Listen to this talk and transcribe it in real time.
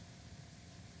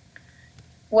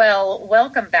Well,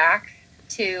 welcome back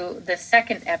to the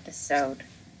second episode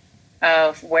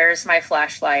of Where's My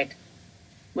Flashlight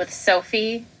with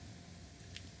Sophie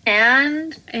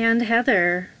and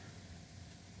Heather.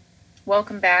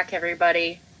 Welcome back,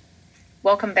 everybody.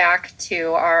 Welcome back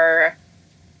to our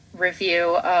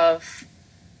review of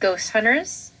Ghost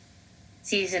Hunters,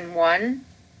 Season 1,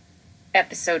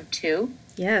 Episode 2.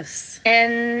 Yes.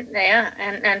 And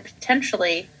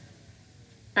potentially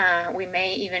we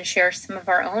may even share some of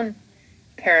our own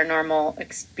paranormal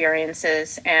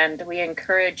experiences, and we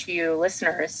encourage you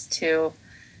listeners to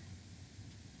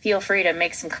feel free to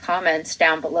make some comments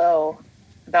down below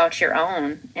about your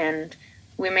own, and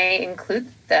we may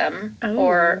include them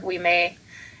or we may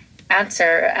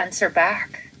answer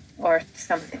back or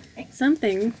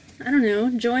something. I don't know.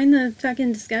 Join the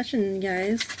fucking discussion,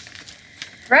 guys.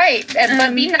 Right.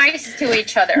 But be nice to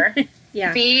each other.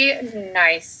 Yeah. Be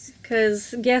nice.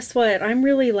 Because guess what? I'm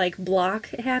really, block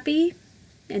happy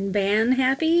and ban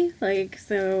happy.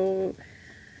 So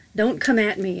don't come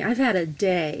at me. I've had a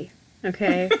day,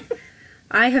 okay?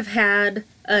 I have had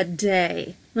a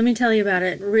day. Let me tell you about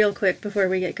it real quick before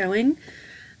we get going.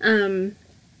 So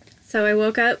I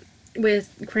woke up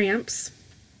with cramps.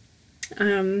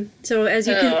 So as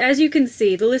you can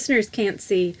see, the listeners can't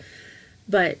see,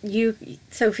 but you,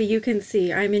 Sophie, you can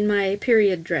see I'm in my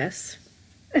period dress.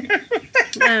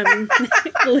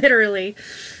 Literally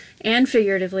and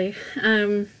figuratively.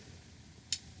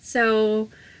 So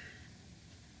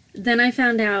then I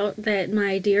found out that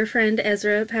my dear friend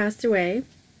Ezra passed away,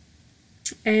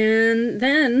 and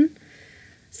then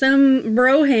some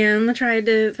broham tried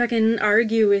to fucking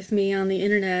argue with me on the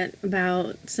internet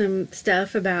about some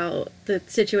stuff about the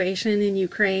situation in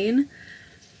Ukraine.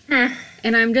 And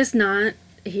I'm just not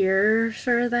here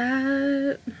for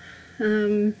that.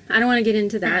 I don't want to get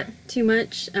into that too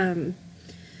much.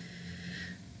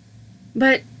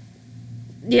 But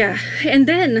yeah, and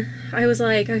then I was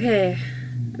like, okay,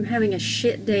 I'm having a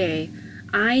shit day.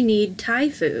 I need Thai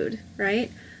food, right?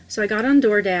 So I got on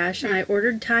DoorDash and I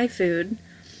ordered Thai food,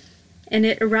 and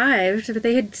it arrived, but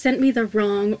they had sent me the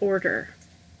wrong order.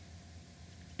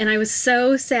 And I was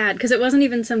so sad because it wasn't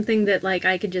even something that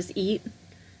I could just eat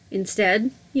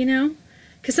instead, you know?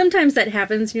 Because sometimes that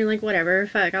happens and you're like, whatever,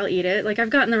 fuck, I'll eat it. I've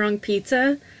gotten the wrong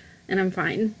pizza and I'm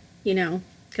fine, you know,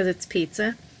 because it's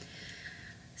pizza.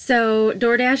 So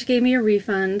DoorDash gave me a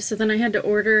refund, so then I had to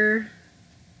order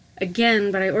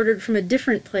again, but I ordered from a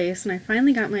different place and I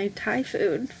finally got my Thai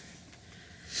food.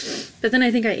 But then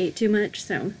I think I ate too much,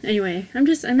 so anyway, I'm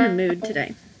in a mood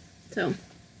today. So,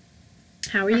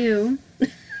 how are you?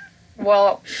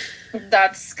 Well,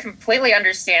 that's completely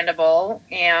understandable,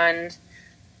 and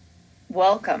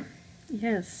welcome.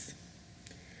 Yes.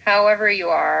 However you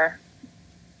are,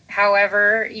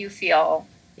 however you feel.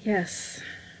 Yes.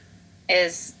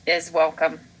 Is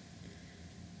welcome.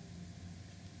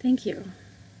 Thank you.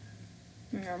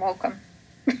 You're welcome.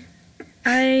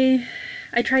 I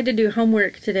tried to do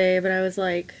homework today, but I was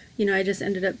I just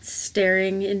ended up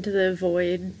staring into the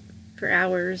void for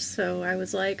hours, so I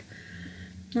was like,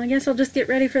 well, I guess I'll just get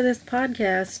ready for this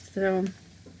podcast. So,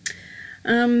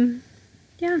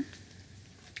 yeah.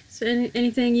 So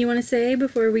anything you want to say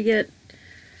before we get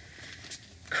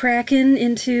cracking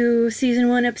into Season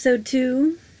 1, Episode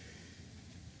 2?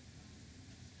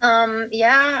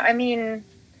 Yeah, I mean,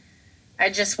 I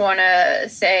just want to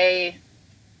say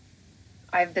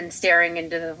I've been staring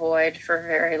into the void for a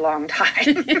very long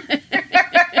time.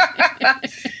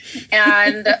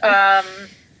 And,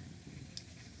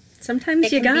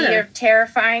 sometimes you gotta. It can be a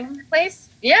terrifying place.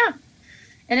 Yeah.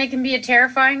 And it can be a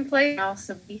terrifying place. And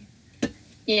also be,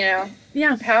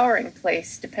 empowering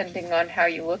place, depending on how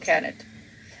you look at it.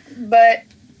 But,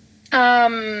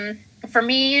 for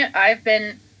me, I've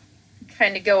been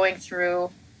kind of going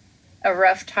through a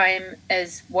rough time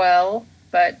as well,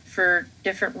 but for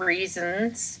different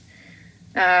reasons.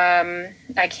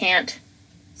 I can't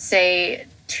say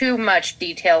too much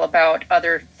detail about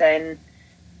other than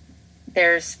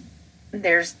there's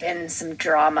been some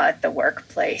drama at the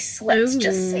workplace. Let's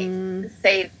just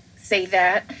say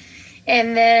that.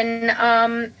 And then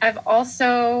I've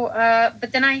also,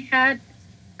 but then I had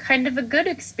kind of a good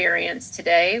experience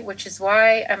today, which is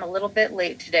why I'm a little bit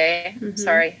late today. Mm-hmm.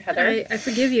 Sorry, Heather. I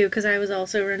forgive you because I was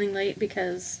also running late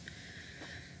because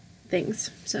things.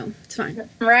 So it's fine.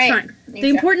 Right. It's fine. The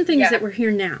important thing is that we're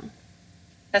here now.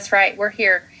 That's right. We're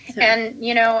here. So. And,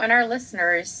 and our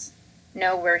listeners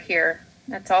know we're here.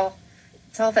 That's all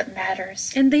that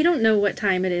matters. And they don't know what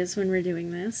time it is when we're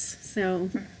doing this. So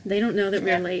they don't know that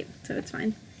we're late. So it's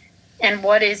fine. And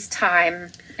what is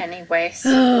time anyway?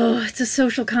 Oh, it's a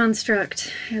social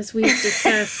construct, as we've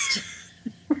discussed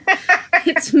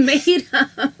It's made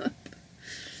up.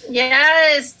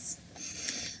 Yes.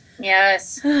 Yes.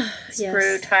 Yes.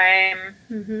 Screw time.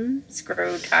 Mm-hmm.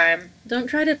 Screw time. Don't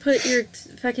try to put your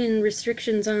fucking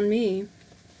restrictions on me.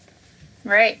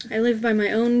 Right. I live by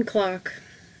my own clock.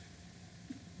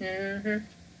 Mm-hmm.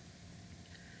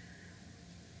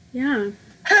 Yeah.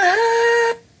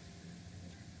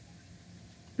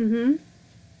 Mm-hmm.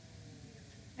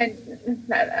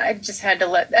 I just had to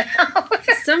let that out.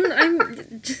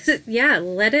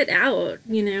 Let it out,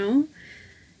 you know.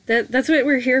 That's what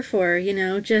we're here for, you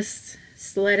know, just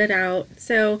let it out.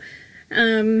 So,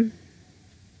 I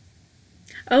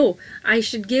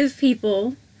should give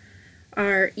people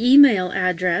our email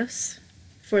address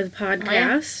for the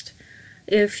podcast.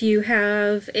 If you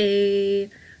have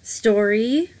a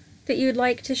story that you'd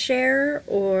like to share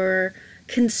or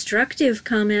constructive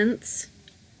comments,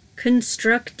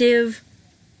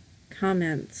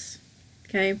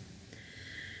 okay?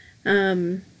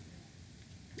 I'm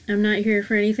not here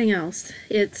for anything else.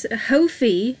 It's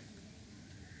Hofi,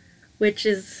 which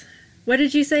is, what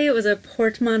did you say? It was a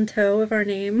portmanteau of our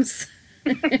names.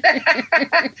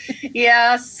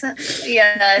 Yes,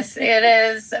 it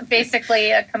is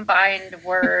basically a combined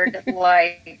word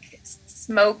like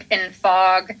smoke and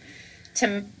fog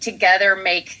together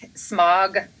make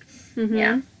smog. Mm-hmm.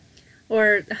 Yeah.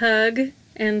 Or hug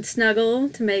and snuggle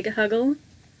to make a huggle.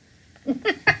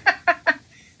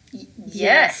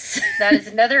 Yes, that is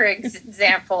another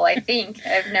example. I think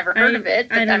I've never heard of it,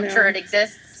 but I'm sure it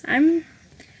exists. I'm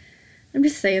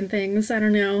just saying things. I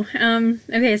don't know.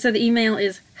 Okay, so the email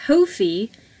is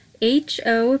Hophie,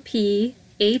 HOPHIE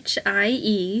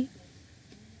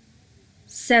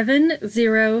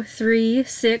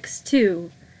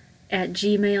 70362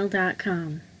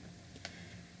 @gmail.com.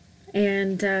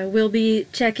 And we'll be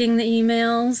checking the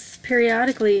emails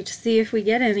periodically to see if we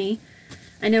get any.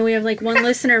 I know we have like one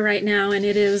listener right now, and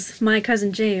it is my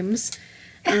cousin James.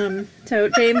 So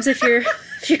James, if you're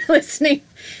listening,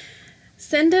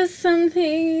 send us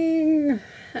something.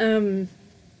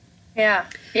 Yeah,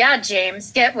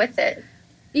 James, get with it.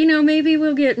 You know, maybe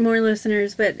we'll get more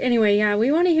listeners, but anyway, yeah,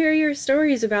 we want to hear your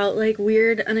stories about like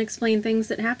weird, unexplained things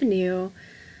that happen to you,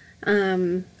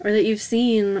 or that you've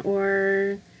seen,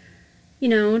 or you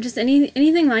know, just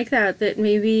anything like that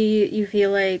maybe you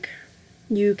feel like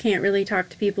you can't really talk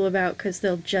to people about because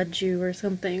they'll judge you or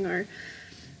something, or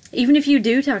even if you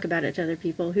do talk about it to other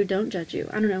people who don't judge you.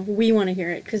 I don't know. We want to hear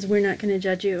it because we're not going to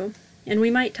judge you, and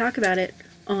we might talk about it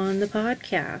on the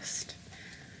podcast.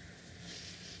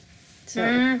 So.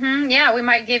 Mm-hmm. Yeah, we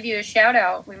might give you a shout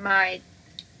out. We might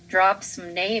drop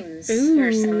some names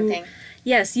or something.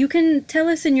 Yes, you can tell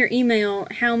us in your email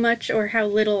how much or how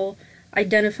little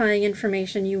identifying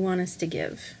information you want us to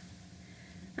give.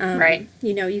 Right.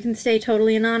 You know, you can stay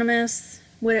totally anonymous.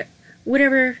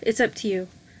 Whatever, it's up to you.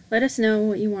 Let us know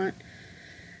what you want.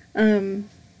 And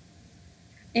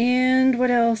what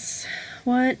else?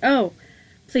 Oh,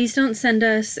 please don't send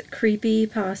us creepy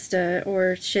pasta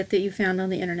or shit that you found on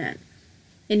the internet.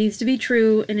 It needs to be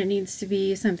true, and it needs to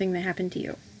be something that happened to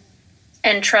you.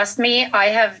 And trust me, I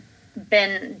have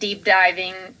been deep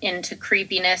diving into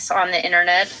creepiness on the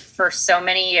internet for so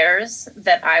many years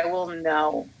that I will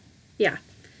know. Yeah.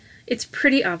 It's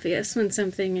pretty obvious when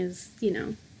something is, you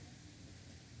know,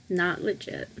 not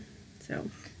legit. So.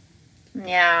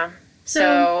 Yeah.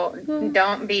 So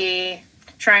don't be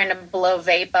trying to blow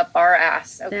vape up our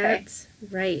ass, okay? That's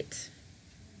right.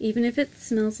 Even if it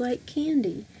smells like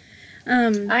candy.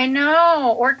 I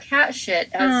know, or cat shit,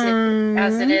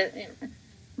 as it is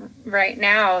right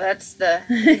now. That's the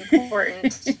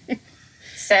important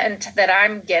scent that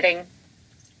I'm getting.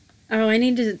 Oh, I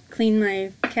need to clean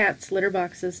my cat's litter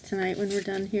boxes tonight when we're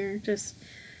done here. Just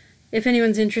if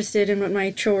anyone's interested in what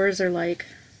my chores are like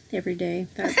every day,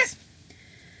 that's.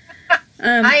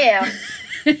 I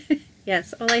am.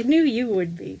 Yes, well, I knew you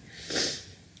would be.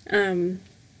 So,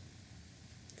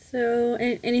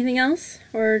 anything else,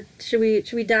 or should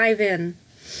we dive in?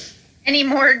 Any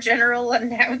more general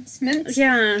announcements?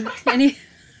 Yeah.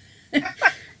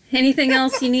 Anything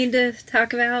else you need to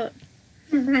talk about?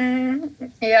 Mm-hmm.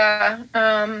 Yeah.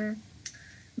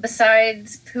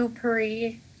 Besides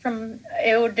Poopery from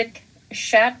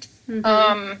Eau-de-Chat,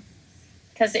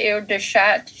 because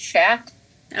Eau-de-Chat,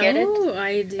 get it? Oh,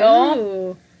 I do.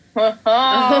 Oh,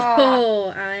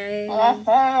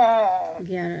 I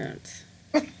get it.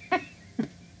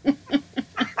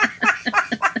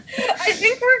 I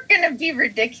think we're gonna be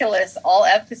ridiculous all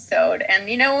episode, and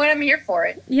you know what? I'm here for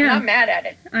it. Yeah. I'm not mad at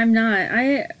it. I'm not.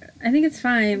 I think it's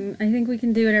fine. I think we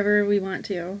can do whatever we want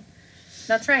to.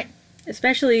 That's right.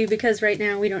 Especially because right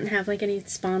now we don't have like any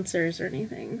sponsors or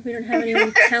anything. We don't have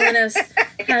anyone telling us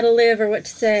how to live or what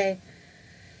to say.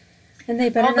 And they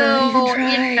better not even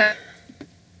try.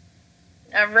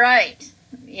 Right.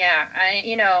 Yeah.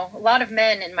 A lot of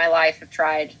men in my life have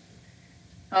tried.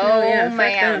 Oh, yeah, man.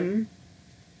 fuck them.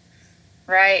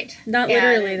 Right. Not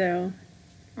literally, though.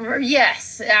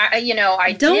 Yes. I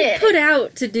did. Don't put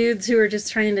out to dudes who are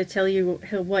just trying to tell you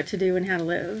what to do and how to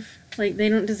live. Like, they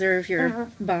don't deserve your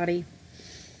body.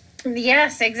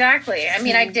 Yes, exactly. I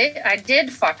mean, I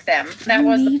did fuck them. That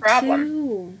was the problem.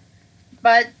 Too.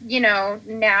 But,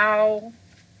 now,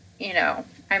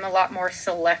 I'm a lot more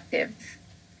selective.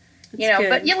 That's good.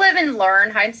 But you live and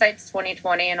learn. Hindsight's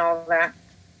 20/20 and all of that.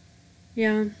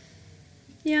 Yeah.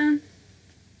 Yeah.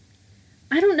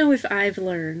 I don't know if I've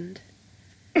learned.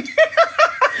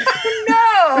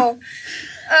 No.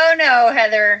 Oh no,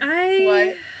 Heather.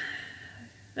 Okay,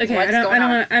 What's going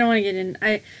on? I don't want to get in.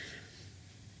 I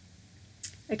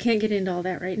can't get into all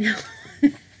that right now.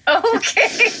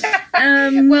 Okay.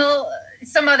 Well,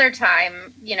 some other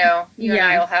time, you and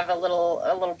I will have a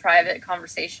little private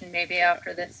conversation maybe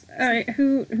after this. All right,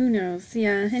 who knows?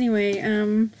 Yeah. Anyway,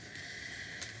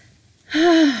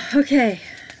 okay.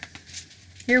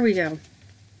 Here we go.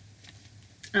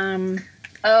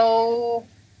 Oh,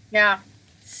 yeah.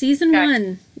 Season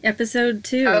 1, episode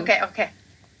 2. Okay.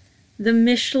 The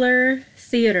Mishler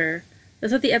Theater.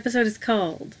 That's what the episode is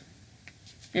called.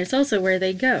 And it's also where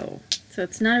they go. So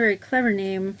it's not a very clever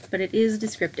name, but it is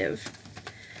descriptive.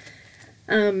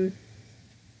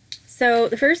 So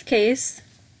the first case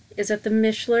is at the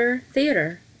Mishler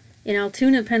Theater in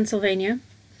Altoona, Pennsylvania.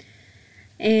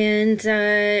 And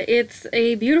it's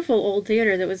a beautiful old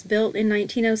theater that was built in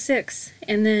 1906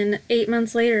 and then 8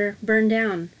 months later burned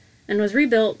down and was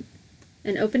rebuilt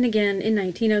and opened again in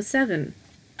 1907.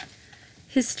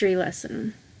 History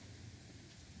lesson.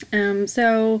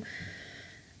 So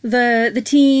the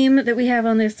team that we have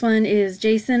on this one is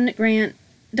Jason, Grant,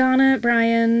 Donna,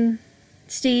 Brian,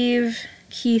 Steve,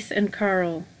 Keith, and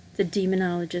Carl, the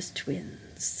demonologist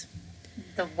twins.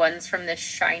 The ones from The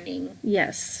Shining.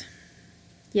 Yes.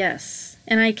 Yes.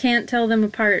 And I can't tell them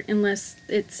apart unless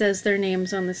it says their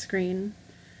names on the screen.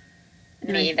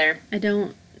 Me either. I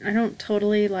don't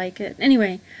totally like it.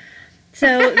 Anyway,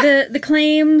 so the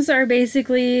claims are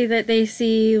basically that they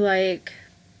see, like,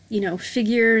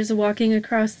 figures walking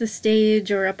across the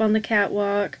stage or up on the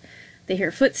catwalk. They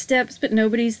hear footsteps, but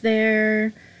nobody's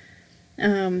there.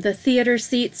 The theater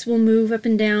seats will move up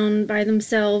and down by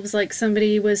themselves, like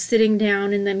somebody was sitting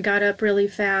down and then got up really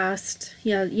fast.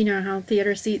 Yeah, you know how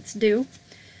theater seats do.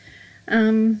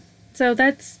 So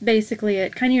that's basically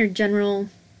it. Kind of your general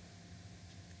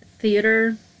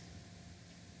theater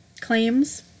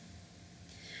claims.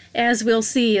 As we'll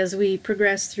see as we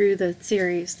progress through the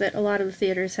series, that a lot of the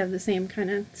theaters have the same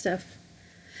kind of stuff.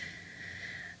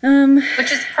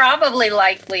 Which is probably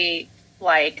likely,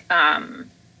 like,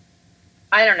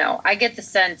 I don't know. I get the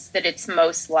sense that it's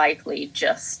most likely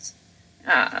just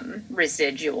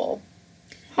residual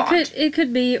haunt. It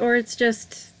could be, or it's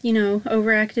just,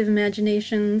 overactive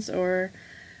imaginations, or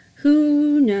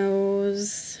who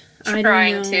knows.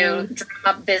 Trying to drum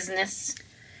up business.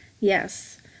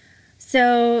 Yes.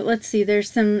 So, let's see.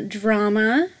 There's some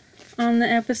drama on the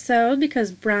episode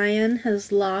because Brian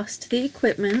has lost the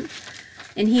equipment.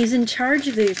 And he's in charge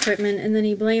of the equipment, and then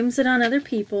he blames it on other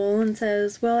people and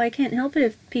says, well, I can't help it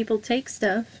if people take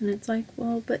stuff. And it's like,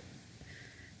 well, but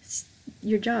it's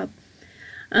your job.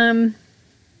 And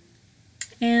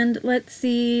let's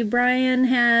see, Brian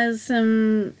has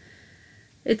some...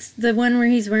 It's the one where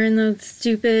he's wearing those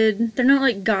stupid... They're not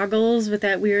like goggles with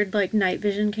that weird, like, night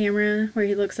vision camera where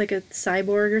he looks like a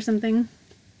cyborg or something.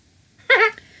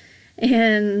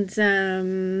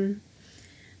 And,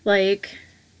 like...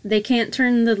 They can't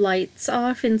turn the lights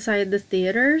off inside the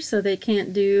theater, so they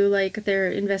can't do, like,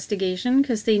 their investigation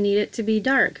because they need it to be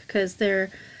dark because their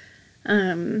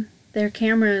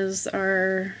cameras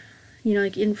are,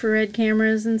 like infrared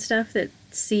cameras and stuff that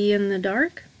see in the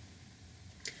dark.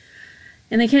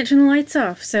 And they can't turn the lights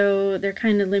off, so they're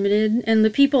kind of limited. And the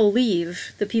people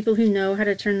leave. The people who know how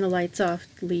to turn the lights off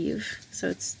leave.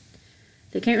 So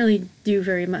they can't really do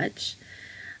very much.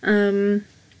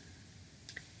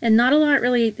 And not a lot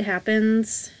really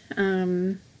happens.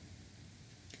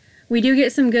 We do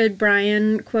get some good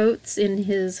Brian quotes in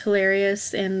his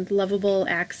hilarious and lovable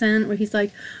accent where he's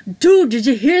like, dude, did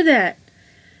you hear that?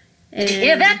 And, did you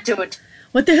hear that, dude?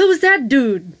 What the hell was that,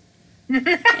 dude?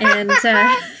 And,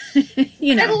 I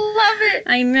love it.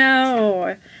 I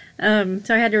know.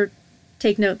 So I had to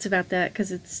take notes about that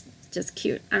because it's just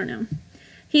cute. I don't know.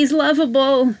 He's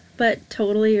lovable, but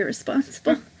totally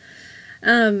irresponsible.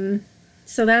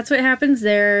 So that's what happens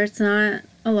there. It's not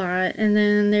a lot. And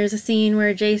then there's a scene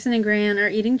where Jason and Grant are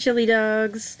eating chili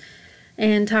dogs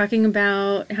and talking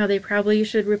about how they probably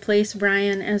should replace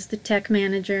Brian as the tech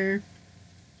manager.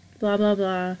 Blah, blah,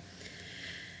 blah.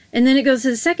 And then it goes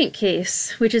to the second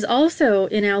case, which is also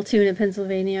in Altoona,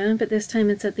 Pennsylvania, but this time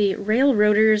it's at the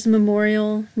Railroaders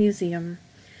Memorial Museum.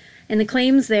 And the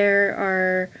claims there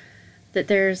are that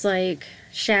there's like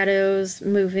shadows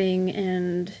moving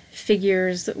and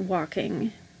figures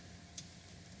walking.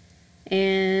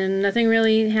 And nothing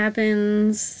really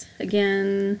happens.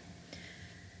 Again,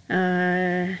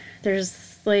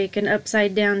 there's like an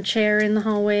upside down chair in the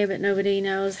hallway, but nobody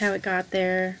knows how it got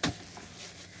there.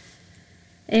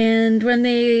 And when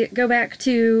they go back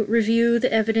to review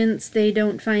the evidence, they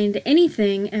don't find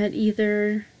anything at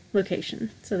either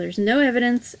location. So there's no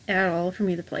evidence at all from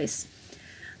either place.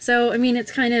 So, I mean,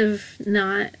 it's kind of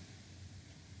not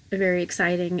a very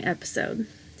exciting episode.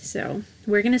 So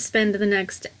we're going to spend the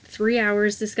next 3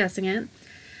 hours discussing it.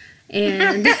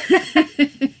 And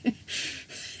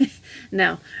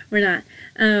no, we're not.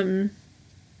 And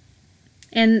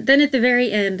then at the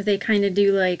very end, they kind of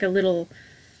do like a little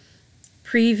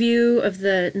preview of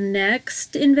the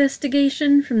next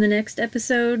investigation from the next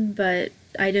episode, but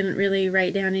I didn't really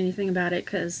write down anything about it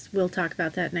because we'll talk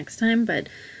about that next time. But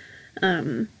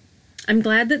I'm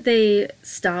glad that they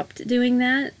stopped doing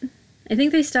that. I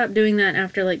think they stopped doing that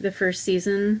after like the first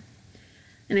season,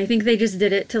 and I think they just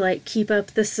did it to like keep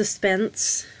up the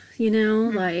suspense, you know,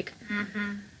 like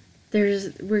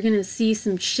we're gonna see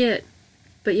some shit,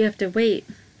 but you have to wait,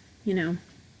 you know.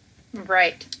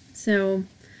 Right. So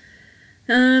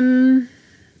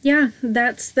yeah,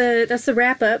 that's the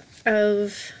wrap up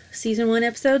of season 1,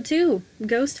 episode 2,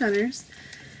 Ghost Hunters.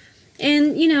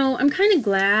 And, you know, I'm kind of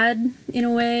glad in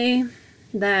a way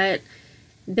that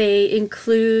they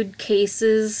include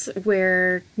cases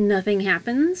where nothing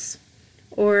happens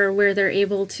or where they're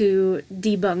able to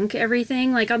debunk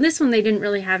everything. Like on this one, they didn't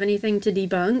really have anything to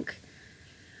debunk.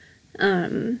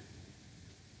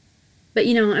 But,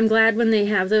 you know, I'm glad when they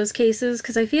have those cases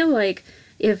because I feel like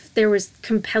if there was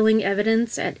compelling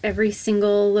evidence at every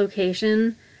single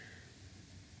location,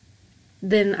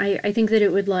 then I think that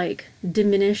it would, like,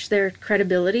 diminish their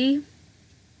credibility,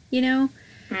 you know?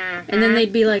 And then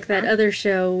they'd be like that other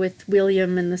show with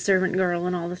William and the servant girl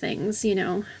and all the things, you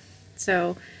know?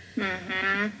 So,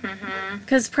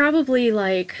 because probably,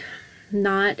 like,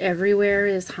 not everywhere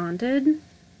is haunted,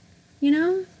 you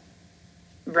know?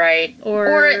 Right.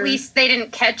 Or at least they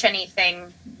didn't catch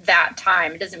anything that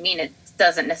time. It doesn't mean it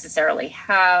doesn't necessarily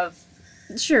have.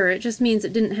 Sure, it just means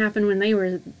it didn't happen when they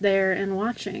were there and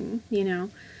watching, you know.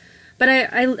 But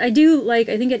I do like,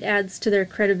 I think it adds to their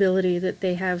credibility that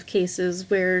they have cases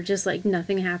where just like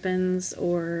nothing happens,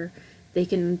 or they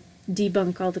can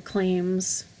debunk all the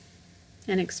claims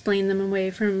and explain them away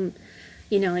from,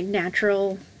 you know, like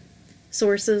natural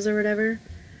sources or whatever.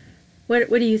 What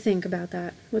do you think about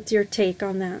that? What's your take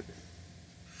on that?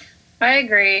 I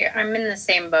agree. I'm in the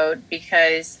same boat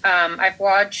because I've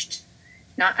watched,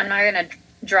 I'm not going to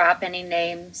drop any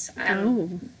names.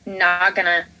 I'm not going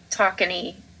to talk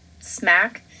any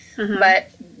smack.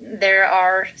 But there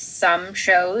are some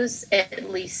shows, at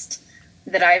least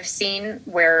that I've seen,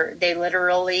 where they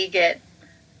literally get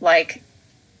like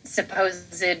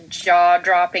supposed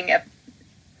jaw-dropping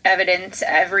evidence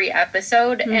every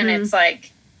episode. And it's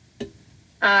like,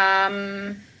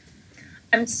 I'm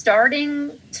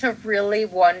starting to really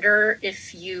wonder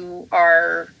if you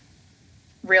are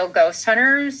real ghost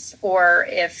hunters or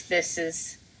if this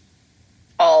is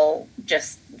all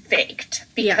just faked.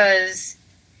 Because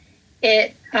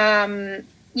it,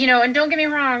 you know, and don't get me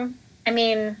wrong, I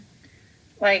mean,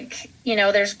 like, you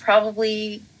know, there's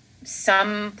probably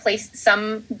some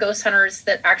ghost hunters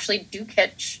that actually do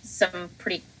catch some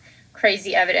pretty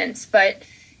crazy evidence, but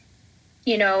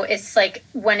you know, it's like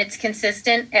when it's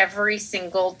consistent every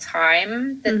single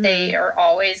time that they are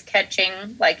always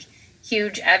catching like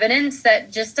huge evidence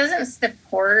that just doesn't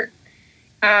support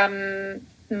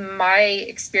my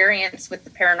experience with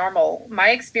the paranormal. My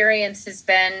experience has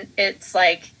been, it's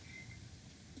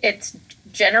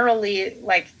generally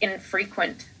like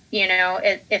infrequent, you know.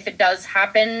 If it does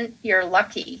happen, you're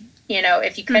lucky, you know,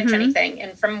 if you catch anything.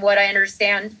 And from what I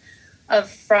understand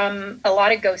from a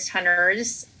lot of ghost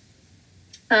hunters,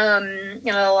 you know,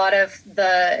 a lot of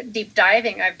the deep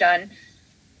diving I've done,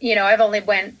 you know, I've only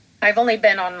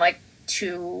been on like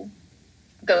 2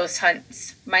 ghost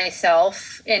hunts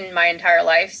myself in my entire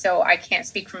life, so I can't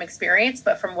speak from experience,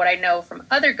 but from what I know from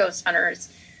other ghost hunters,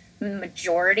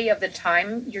 majority of the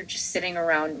time you're just sitting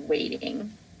around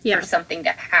waiting for something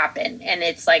to happen, and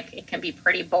it's like it can be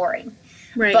pretty boring.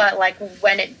 Right. But like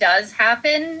when it does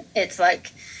happen, it's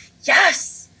like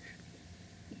yes,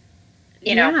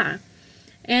 you know. Yeah.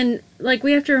 And, like,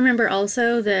 we have to remember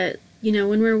also that, you know,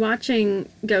 when we're watching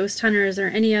Ghost Hunters or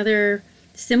any other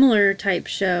similar type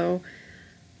show,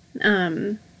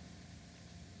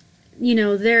 you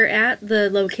know, they're at the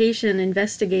location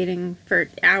investigating for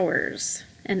hours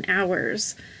and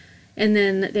hours. And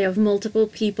then they have multiple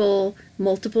people,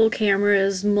 multiple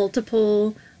cameras,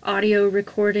 multiple audio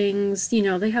recordings. You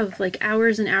know, they have like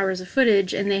hours and hours of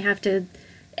footage, and they have to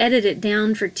edit it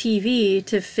down for TV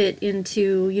to fit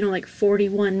into, you know, like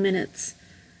 41 minutes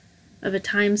of a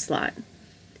time slot.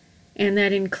 And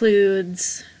that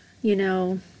includes, you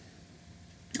know,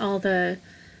 all the,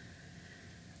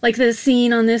 like the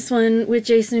scene on this one with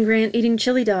Jason Grant eating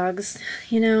chili dogs,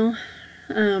 you know.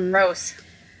 Gross.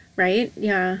 Right?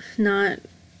 Yeah, not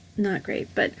great,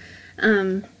 but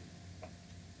I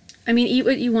mean, eat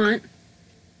what you want.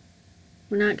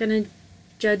 We're not going to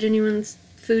judge anyone's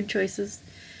food choices.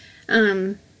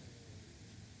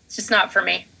 It's just not for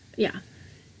me. Yeah.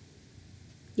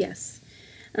 Yes.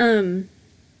 What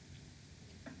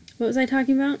was I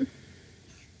talking about?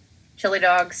 Chili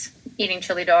dogs. Eating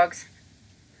chili dogs.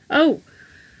 Oh,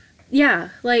 yeah,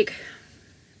 like,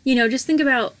 you know, just think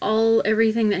about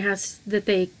everything that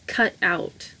they cut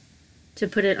out to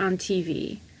put it on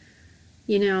TV,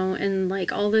 you know, and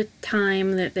like all the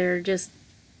time that they're just,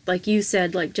 like you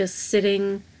said, like just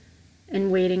sitting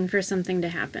and waiting for something to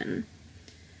happen.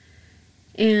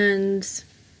 And,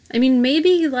 I mean,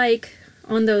 maybe like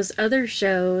on those other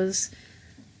shows,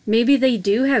 maybe they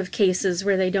do have cases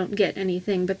where they don't get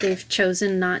anything, but they've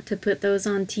chosen not to put those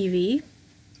on TV.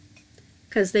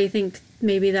 Because they think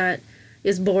maybe that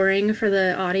is boring for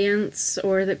the audience,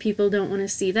 or that people don't want to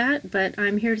see that. But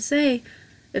I'm here to say,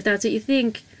 if that's what you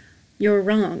think, you're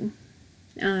wrong.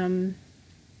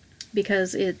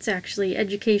 Because it's actually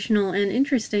educational and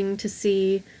interesting to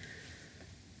see,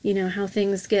 you know, how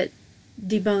things get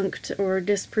debunked or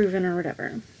disproven or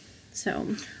whatever.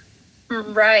 So.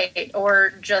 Right.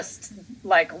 Or just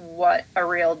like what a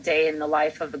real day in the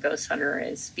life of a ghost hunter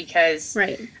is. Because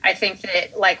right. I think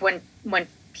that like when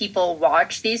people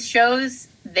watch these shows,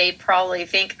 they probably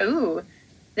think, ooh,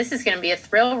 this is going to be a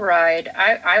thrill ride.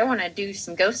 I want to do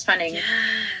some ghost hunting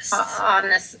on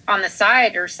the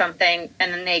side or something.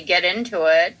 And then they get into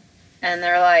it and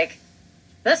they're like,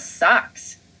 this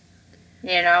sucks,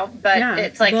 you know, but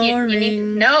it's like, you need to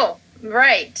know.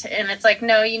 Right. And it's like,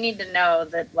 no, you need to know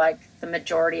that like the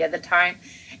majority of the time,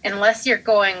 unless you're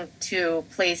going to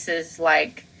places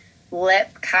like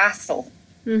Lip Castle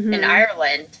in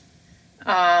Ireland,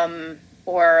 or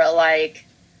like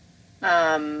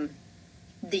the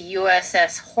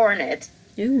USS Hornet,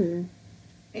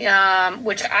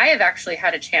 which I have actually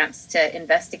had a chance to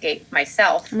investigate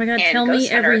myself. Oh my God, tell me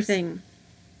everything.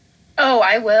 Oh,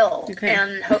 I will. Okay.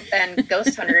 And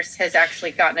Ghost Hunters has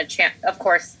actually gotten a chance, of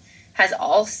course, has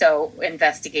also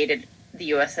investigated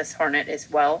the USS Hornet as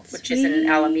well, which is in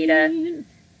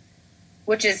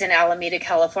Alameda,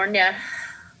 California.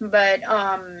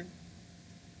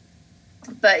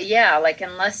 But yeah, like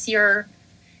unless you're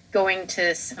going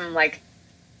to some like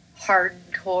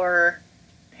hardcore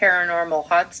paranormal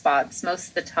hotspots, most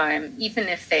of the time, even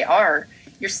if they are,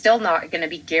 you're still not going to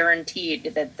be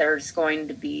guaranteed that there's going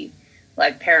to be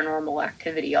like paranormal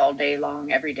activity all day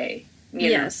long, every day.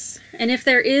 Yes. And if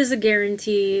there is a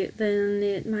guarantee, then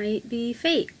it might be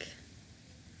fake.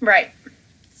 Right.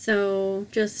 So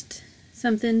just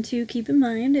something to keep in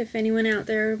mind if anyone out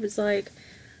there was like,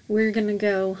 we're gonna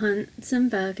go hunt some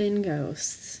fucking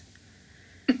ghosts.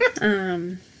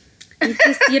 You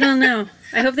don't know.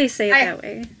 I hope they say it that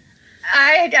way.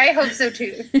 I hope so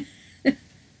too. Oh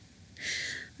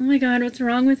my God, what's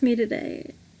wrong with me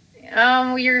today?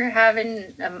 You're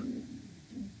having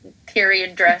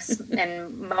period dress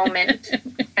and moment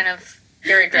kind of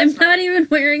period dress. I'm not even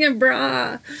wearing a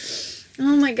bra.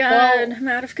 Oh my God, well, I'm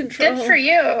out of control. Good for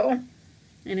you.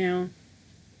 I know.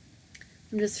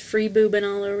 I'm just free boobing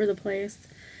all over the place.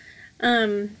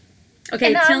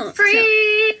 Okay, and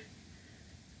free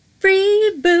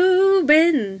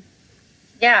boobing.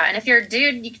 Yeah, and if you're a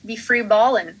dude, you could be free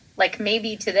balling. Like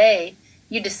maybe today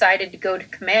you decided to go to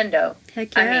commando.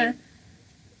 Heck yeah.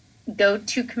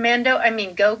 I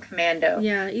mean, go commando.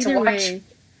 Yeah, either way.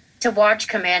 To watch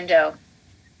Commando.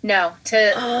 No,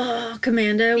 to...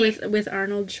 Commando with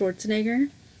Arnold Schwarzenegger?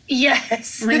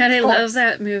 Yes. Oh my God, I love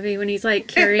that movie when he's like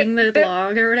carrying the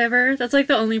log or whatever. That's like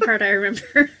the only part I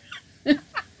remember.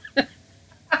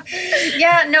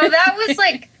 Yeah, no, that was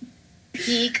like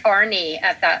peak Arnie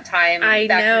at that time. I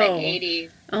know. In the 80s.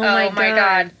 Oh my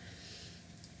God.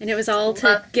 And it was all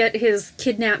to get his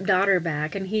kidnapped daughter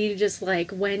back, and he just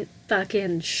like went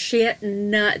fucking shit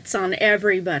nuts on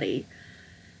everybody.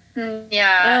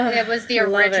 Yeah, Oh, it was the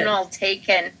love it. original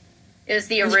Taken. It was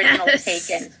the original Yes.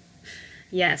 Taken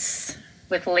Yes.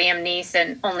 with Liam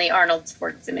Neeson, only Arnold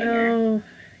Schwarzenegger. Oh,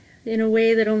 in a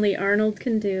way that only Arnold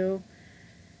can do.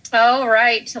 Oh,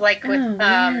 right. Like with, Oh,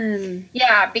 man.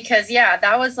 yeah, because, yeah,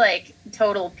 that was like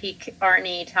total peak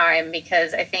Arnie time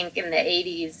because I think in the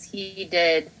 80s he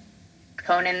did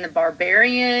Conan the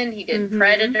Barbarian, he did Mhm.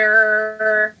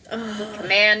 Predator, Oh,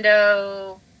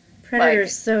 Commando.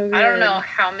 Predator's so good. I don't know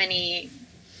how many.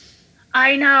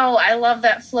 I know. I love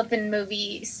that flippin'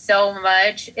 movie so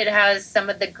much. It has some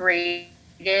of the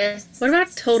greatest. What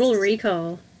about Total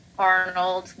Recall?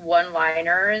 Arnold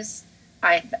one-liners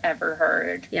I've ever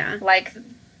heard. Yeah. Like,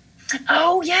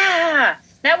 oh yeah,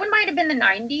 that one might have been the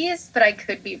 90s, but I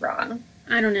could be wrong.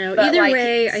 I don't know. But, Either like,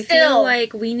 way, I feel still-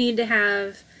 like we need to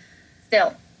have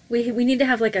Still, we need to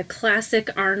have like a classic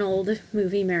Arnold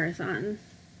movie marathon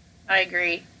I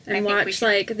agree. I and think we watch should.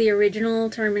 like the original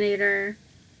Terminator,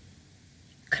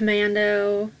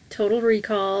 Commando, Total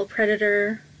Recall,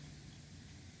 Predator.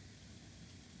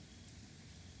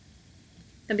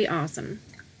 That'd be awesome.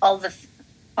 all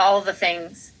the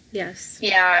things. Yes.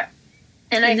 Yeah,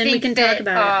 and I And then think we can that, talk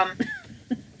about it.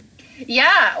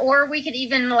 Yeah, or we could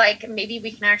even like maybe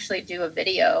we can actually do a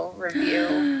video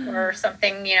review or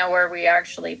something, where we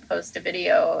actually post a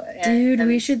video. Dude, and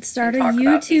we should start a talk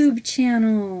about these. YouTube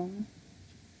channel.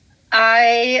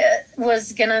 I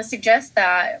was gonna suggest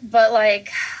that, but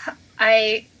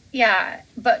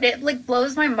but it like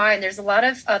blows my mind. There's a lot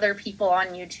of other people on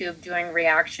YouTube doing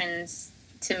reactions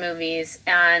to movies,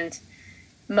 and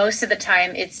most of the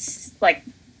time it's like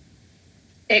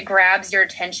it grabs your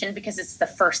attention because it's the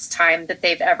first time that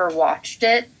they've ever watched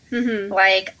it. Mm-hmm.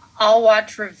 Like I'll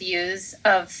watch reviews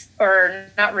or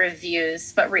not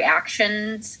reviews, but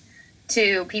reactions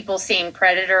to people seeing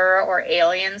Predator or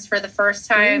Aliens for the first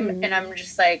time. Ooh. And I'm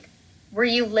just like, were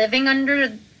you living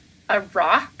under a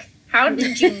rock? How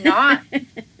did you not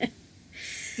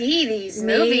see these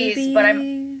movies? But I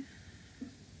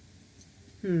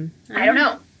don't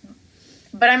know.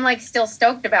 But I'm like still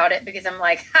stoked about it because I'm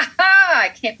like,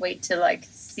 I can't wait to like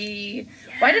see.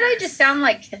 Why did I just sound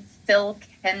like Phil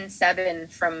Ken-Seven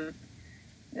from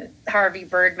Harvey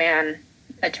Birdman,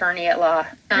 Attorney at Law?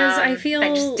 Because I feel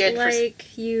I just did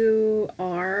like you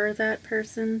are that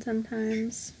person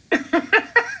sometimes. I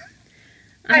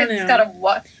I don't know. just got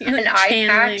an eye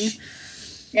Channeling. patch.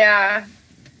 Yeah.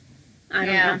 I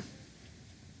don't Yeah.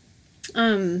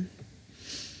 know.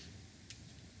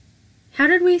 How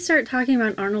did we start talking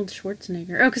about Arnold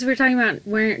Schwarzenegger? Oh, because we were talking about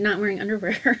not wearing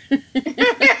underwear.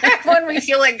 When we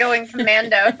feel like going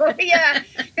commando. Yeah.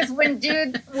 Because when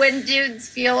dudes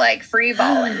feel like free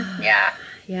balling. Yeah.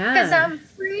 Because Yeah. I'm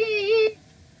free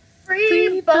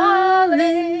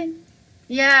balling.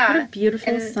 Yeah. What a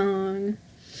beautiful And- song.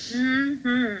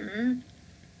 Mm-hmm.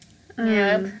 Um,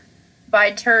 Yep.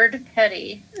 By Turd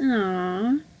Petty.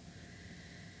 Aw.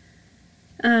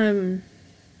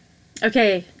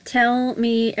 Okay, tell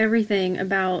me everything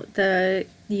about the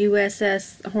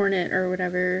USS Hornet or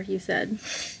whatever you said.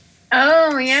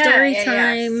 Oh, yeah. Story yeah,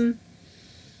 time.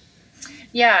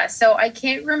 Yeah, so I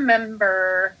can't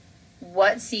remember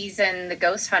what season the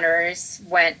Ghost Hunters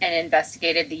went and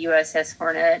investigated the USS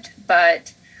Hornet,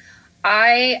 but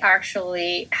I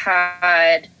actually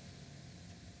had.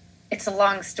 It's a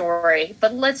long story,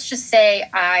 but let's just say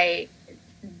I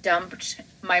dumped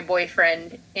my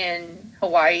boyfriend in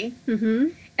Hawaii, Mm-hmm.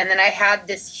 and then I had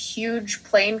this huge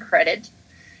plane credit.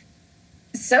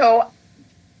 So,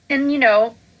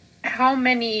 and how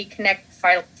many connect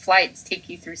flights take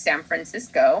you through San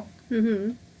Francisco?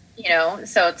 Mm-hmm.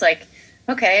 So it's like,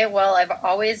 okay, well, I've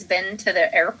always been to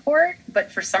the airport,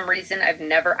 but for some reason I had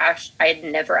never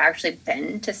actually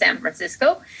been to San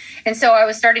Francisco. And so I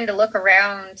was starting to look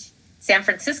around San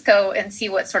Francisco and see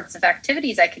what sorts of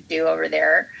activities I could do over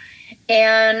there.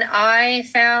 And I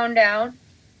found out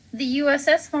the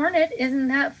USS Hornet isn't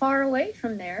that far away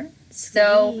from there.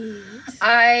 So Sweet.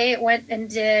 I went and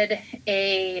did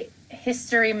a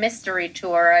history mystery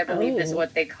tour, I believe is Oh.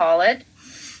 what they call it.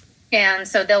 And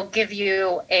so they'll give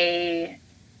you a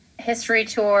history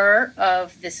tour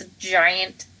of this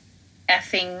giant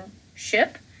effing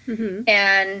ship. Mm-hmm.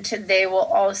 And they will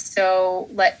also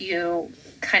let you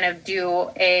kind of do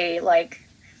a, like,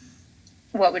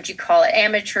 what would you call it?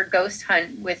 Amateur ghost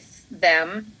hunt with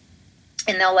them.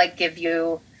 And they'll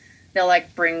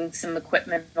bring some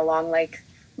equipment along, like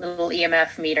little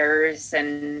EMF meters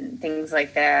and things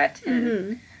like that.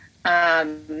 And,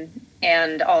 Mm-hmm.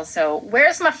 And also,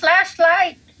 where's my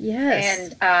flashlight? Yes.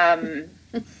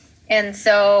 And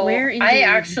so Where I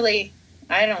indeed?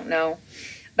 don't know,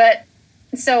 But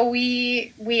so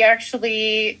we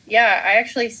actually, yeah, I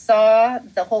actually saw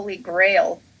the Holy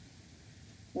Grail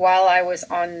while I was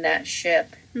on that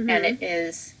ship, Mm-hmm. and it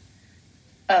is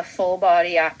a full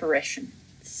body apparition.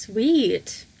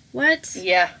 Sweet. What?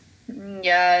 Yeah.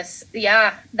 Yes.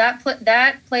 Yeah. That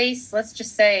place, let's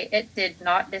just say it did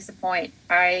not disappoint.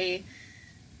 I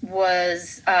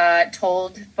was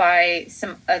told by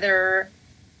some other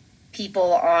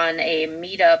people on a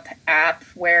meetup app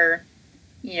where,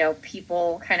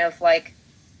 people kind of like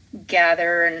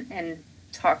gather and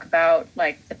talk about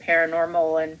like the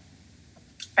paranormal, and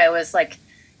I was like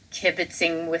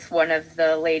kibitzing with one of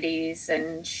the ladies,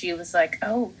 and she was like,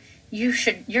 "Oh, you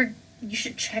should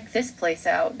check this place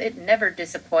out. It never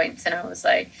disappoints." And I was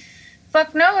like,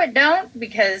 "Fuck no, it don't,"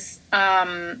 because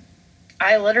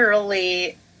I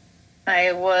literally,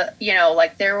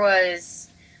 like there was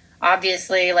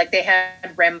obviously like they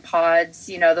had REM pods,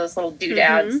 those little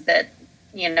doodads Mm-hmm. that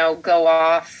go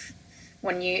off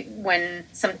when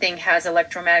something has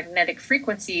electromagnetic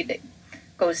frequency that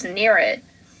goes near it.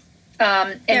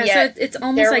 And Yeah, yet so it's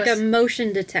almost like a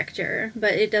motion detector,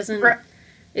 but it doesn't.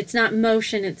 It's not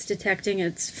motion. It's detecting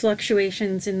its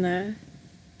fluctuations in the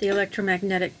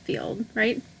electromagnetic field,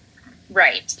 right?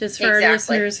 Right. Just for our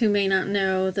listeners who may not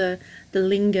know the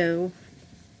lingo.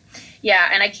 Yeah,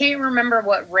 and I can't remember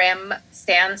what REM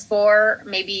stands for.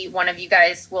 Maybe one of you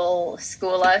guys will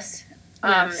school us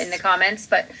in the comments.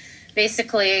 But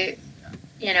basically,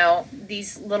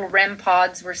 these little REM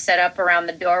pods were set up around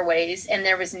the doorways, and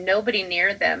there was nobody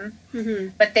near them. Mm-hmm.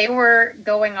 But they were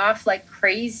going off like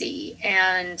crazy.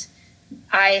 And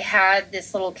I had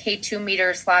this little K2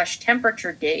 meter /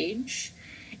 temperature gauge,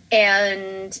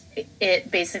 and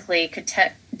it basically could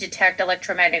detect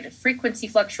electromagnetic frequency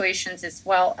fluctuations as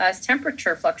well as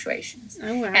temperature fluctuations.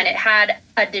 Oh, wow. And it had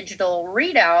a digital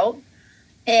readout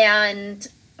and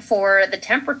for the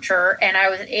temperature, and I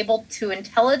was able to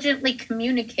intelligently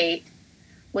communicate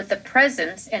with the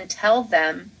presence and tell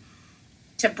them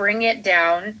to bring it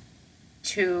down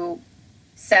to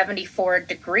 74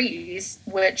 degrees,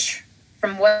 which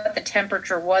from what the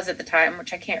temperature was at the time,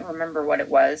 which I can't remember what it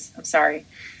was, I'm sorry,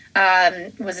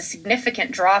 was a significant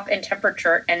drop in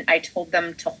temperature, and I told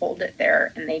them to hold it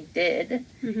there, and they did.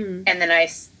 Mm-hmm. And then I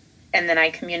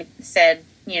said,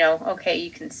 okay,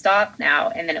 you can stop now,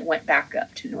 and then it went back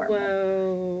up to normal.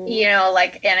 Whoa.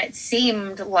 And it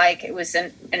seemed like it was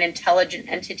an intelligent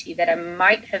entity that I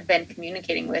might have been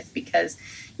communicating with, because,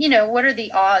 what are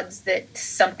the odds that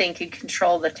something could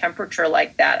control the temperature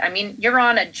like that? I mean, you're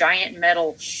on a giant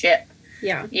metal ship.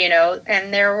 Yeah.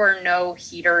 And there were no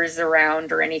heaters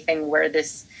around or anything where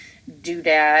this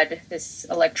doodad, this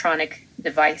electronic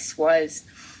device was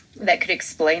that could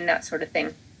explain that sort of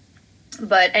thing.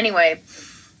 But anyway,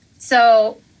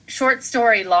 so short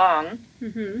story long.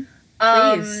 Mm-hmm.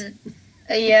 Please.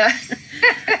 Yeah.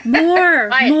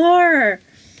 More.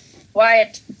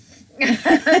 Quiet.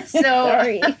 So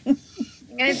Sorry.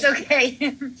 It's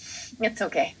okay. It's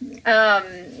okay.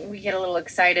 We get a little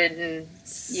excited, and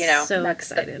so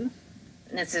excited.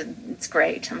 It's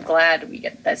great. I'm glad we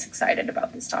get this excited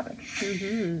about this topic.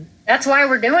 Mm-hmm. That's why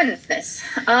we're doing this.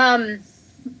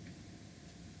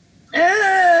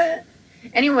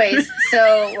 Anyways,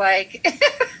 so like,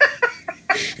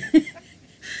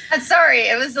 I'm sorry.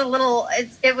 It was a little.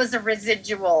 It was a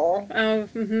residual. Oh.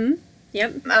 Mm-hmm.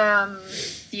 Yep.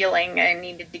 Feeling I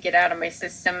needed to get out of my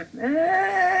system.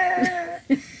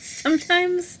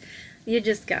 Sometimes you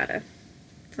just gotta.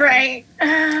 Right.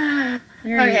 Okay.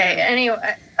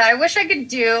 Anyway, I wish I could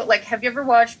do like. Have you ever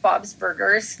watched Bob's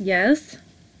Burgers? Yes.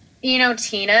 Tina,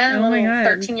 Oh my little God.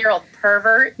 13-year-old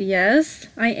pervert. Yes,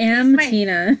 I am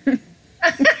Tina.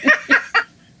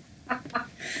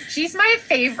 She's my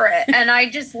favorite, and I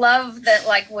just love that.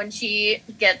 Like when she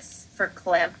gets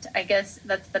verklempt, I guess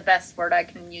that's the best word I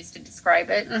can use to describe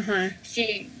it. Uh-huh.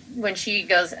 When she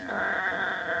goes.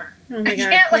 Oh my God!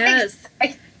 Can't, like, Yes,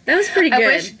 that was pretty I good.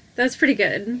 wish- That was pretty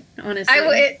good,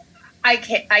 honestly. I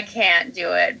can't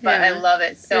do it, but Yeah. I love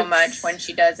it so It's- much when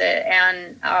she does it.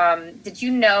 And did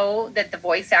you know that the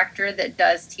voice actor that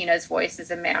does Tina's voice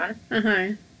is a man?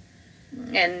 Uh-huh.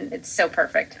 And it's so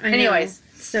perfect. I know. Anyways,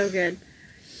 So good.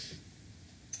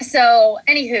 so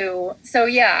anywho, so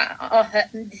yeah,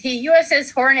 the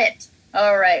USS Hornet.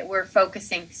 All right, we're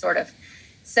focusing sort of.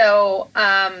 So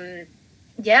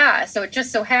so it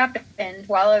just so happened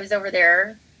while I was over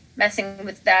there messing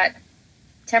with that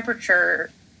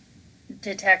temperature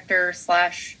detector /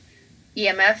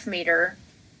 EMF meter,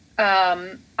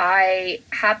 I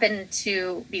happened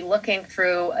to be looking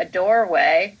through a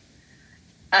doorway,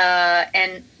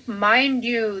 and mind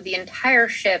you, the entire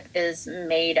ship is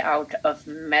made out of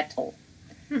metal.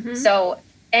 Mm-hmm. So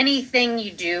anything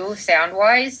you do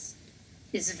sound-wise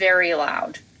is very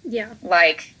loud. Yeah.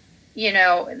 Like, you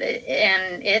know,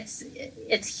 and it's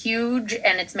huge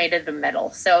and it's made out of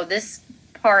metal. So this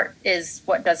part is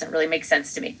what doesn't really make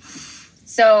sense to me.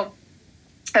 So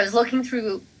I was looking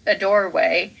through a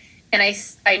doorway and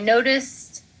I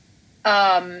noticed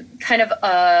kind of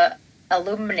a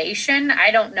illumination.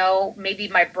 I don't know, maybe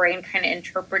my brain kind of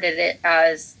interpreted it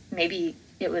as maybe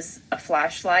it was a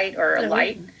flashlight or a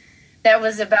light that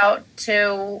was about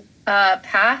to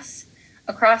pass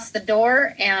across the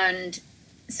door. And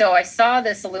so I saw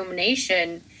this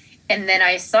illumination, and then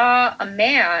I saw a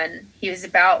man. He was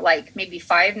about like maybe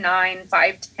 5'9",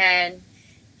 5'10".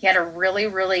 He had a really,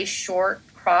 really short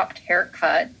cropped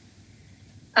haircut,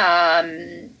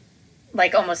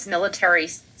 like almost military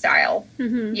style,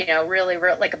 you know, really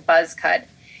like a buzz cut.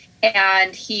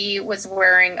 And he was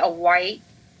wearing a white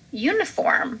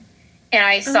uniform. And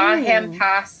I saw him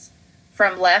pass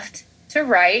from left to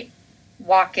right,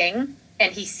 walking,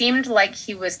 and he seemed like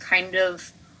he was kind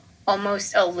of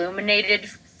almost illuminated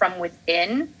from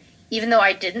within, even though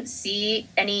I didn't see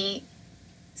any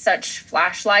such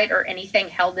flashlight or anything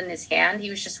held in his hand. He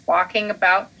was just walking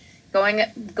about,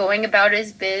 going about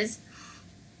his biz.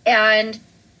 And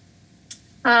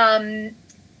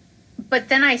but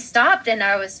then I stopped and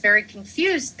I was very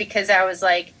confused because I was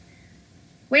like,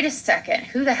 wait a second,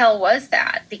 who the hell was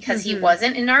that? Because he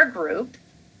wasn't in our group.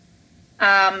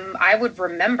 I would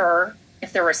remember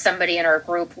if there was somebody in our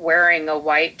group wearing a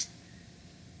white,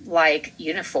 like,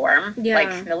 uniform,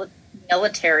 like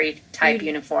military type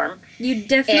uniform. You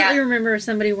definitely remember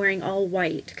somebody wearing all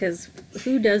white, because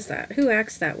who does that? Who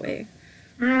acts that way?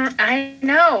 I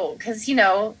know, because, you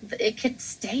know, it could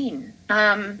stain.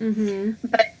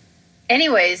 But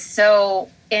anyways, so,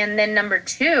 and then number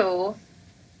 2,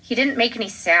 he didn't make any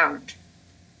sound.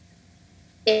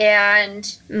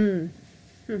 And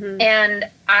and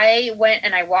I went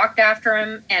and I walked after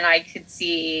him, and I could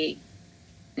see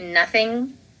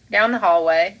nothing down the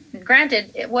hallway. And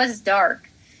granted, it was dark,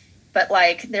 but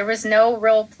like there was no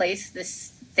real place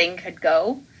this thing could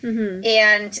go.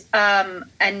 And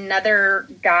another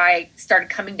guy started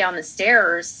coming down the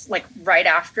stairs like right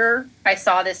after I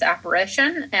saw this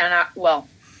apparition. And at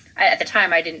the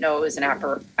time I didn't know it was an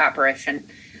apparition,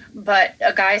 but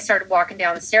a guy started walking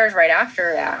down the stairs right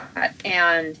after that.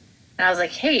 And I was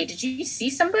like, hey, did you see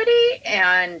somebody?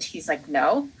 And he's like,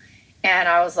 no. And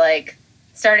I was like,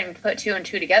 starting to put 2 and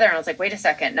 2 together. And I was like, wait a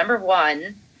second. Number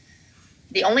 1,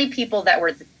 the only people that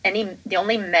were the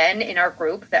only men in our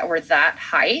group that were that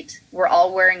height were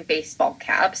all wearing baseball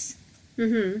caps.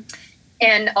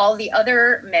 And all the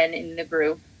other men in the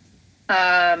group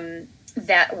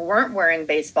that weren't wearing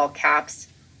baseball caps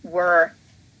were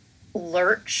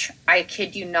lurch, I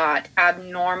kid you not,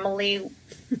 abnormally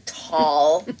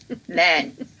tall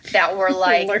men that were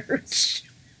like, lurch.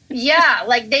 Yeah,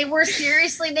 like they were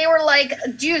like,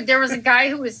 dude, there was a guy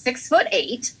who was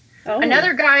 6'8",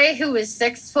 another guy who was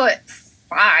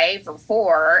 6'5" or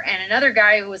 4, and another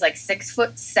guy who was like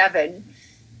 6'7".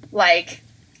 Like,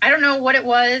 I don't know what it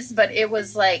was, but it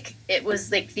was like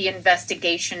the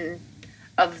investigation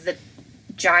of the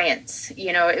giants.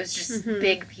 You know, it was just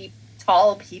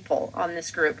tall people on this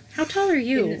group. How tall are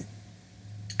you?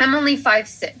 I'm only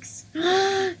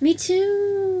 5'6". Me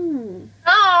too.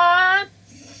 Aww.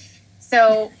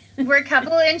 So we're a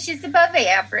couple of inches above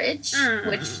average,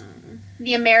 which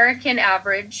the American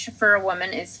average for a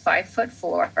woman is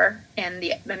 5'4", and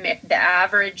the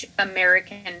average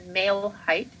American male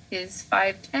height is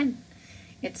 5'10".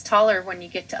 It's taller when you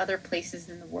get to other places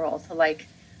in the world, like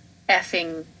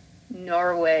effing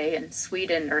Norway and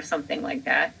Sweden or something like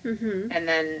that. And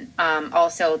then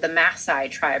also the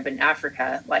Maasai tribe in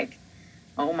Africa, like,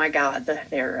 oh my God,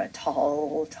 they're a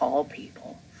tall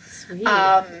people. Sweet.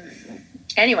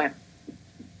 Anyway,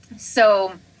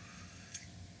 so,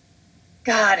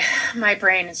 God, my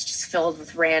brain is just filled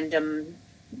with random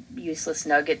useless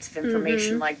nuggets of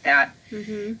information like that.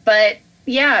 But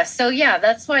yeah, so yeah,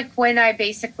 that's like when I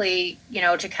basically, you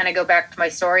know, to kind of go back to my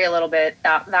story a little bit,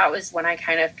 that was when I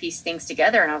kind of pieced things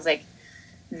together, and I was like,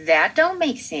 that don't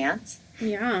make sense.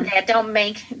 Yeah. That don't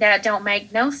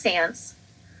make no sense.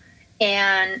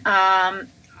 And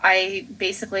I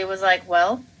basically was like,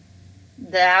 well,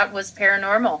 that was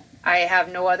paranormal. I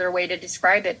have no other way to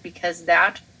describe it, because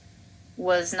that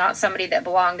was not somebody that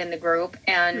belonged in the group.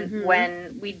 And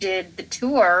when we did the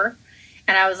tour,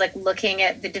 and I was like looking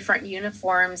at the different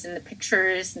uniforms and the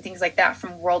pictures and things like that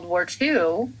from World War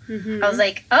II, I was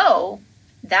like, oh,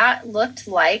 that looked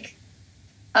like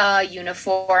a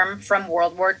uniform from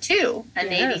World War II, a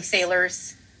Navy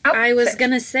sailor's outfit. I was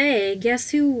going to say,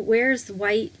 guess who wears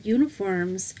white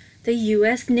uniforms the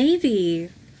U.S. Navy.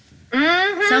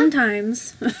 Mm-hmm.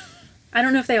 Sometimes. I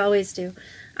don't know if they always do.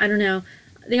 I don't know.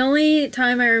 The only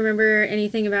time I remember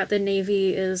anything about the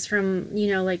Navy is from,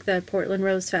 like the Portland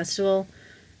Rose Festival,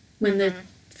 when the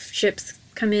ships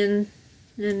come in,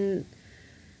 and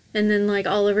then, like,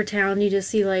 all over town you just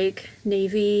see, like,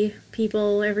 Navy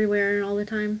people everywhere all the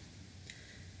time.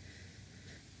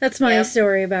 That's my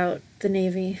story about the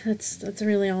Navy. That's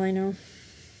really all I know.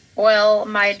 Well,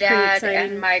 my dad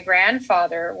and my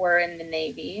grandfather were in the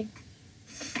Navy.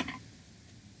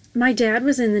 My dad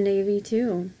was in the Navy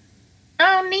too.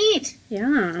 Oh, neat.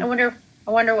 Yeah. I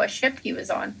wonder what ship he was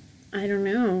on. I don't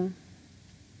know.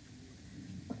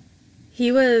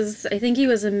 I think he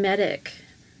was a medic.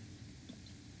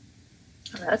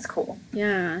 Oh, that's cool.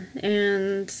 Yeah,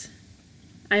 and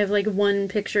I have, like, one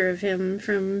picture of him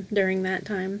from during that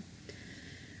time.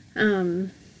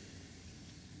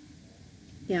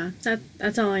 Yeah,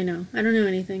 that's all I know. I don't know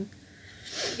anything.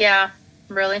 Yeah,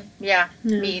 really? Yeah,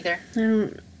 no, me either.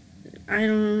 I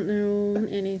don't know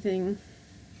anything.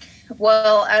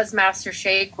 Well, as Master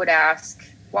Shake would ask,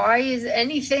 why is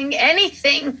anything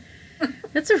anything?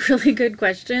 That's a really good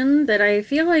question that I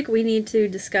feel like we need to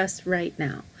discuss right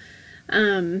now. It's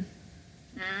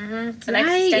an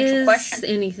why existential is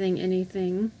question.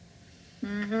 anything?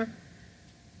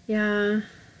 Yeah.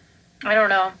 I don't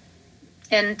know.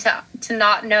 And to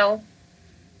not know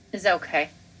is okay.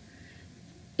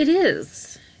 It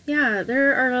is. Yeah,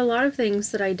 there are a lot of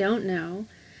things that I don't know.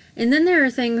 And then there are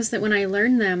things that when I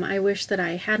learn them, I wish that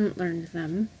I hadn't learned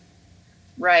them.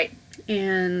 Right.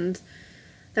 And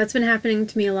that's been happening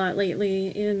to me a lot lately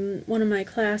in one of my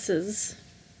classes.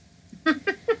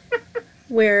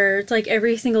 Where it's like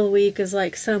every single week is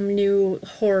like some new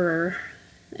horror.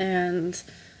 And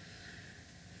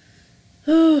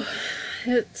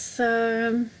it's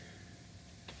Are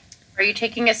you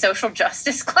taking a social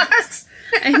justice class?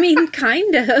 I mean,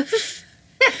 kind of.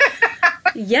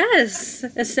 Yes,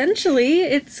 essentially.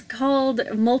 It's called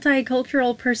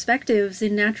Multicultural Perspectives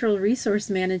in Natural Resource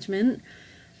Management.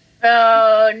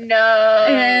 Oh, no.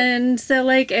 And so,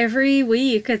 like, every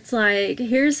week, it's like,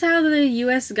 here's how the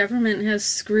U.S. government has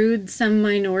screwed some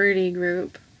minority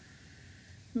group.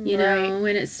 You know,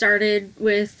 when it started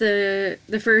with the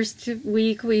first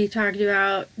week, we talked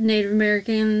about Native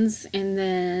Americans, and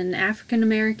then African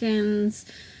Americans,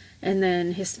 and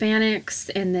then Hispanics,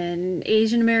 and then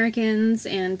Asian Americans,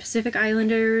 and Pacific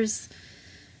Islanders.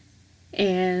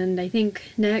 And I think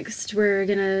next we're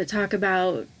going to talk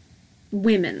about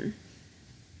women.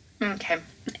 Okay.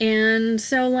 And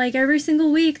so, like, every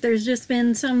single week there's just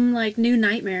been some, like, new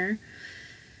nightmare.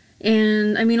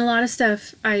 And, I mean, a lot of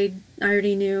stuff I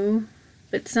already knew,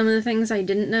 but some of the things I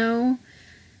didn't know.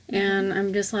 And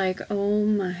I'm just like, oh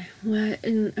my, what?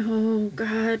 And oh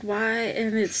God, why?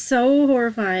 And it's so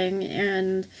horrifying.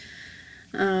 And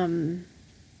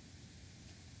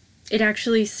it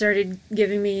actually started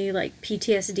giving me, like,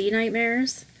 PTSD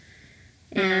nightmares.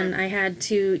 And I had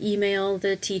to email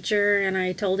the teacher, and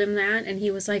I told him that, and he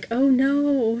was like, oh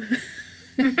no.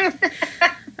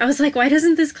 I was like, why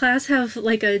doesn't this class have,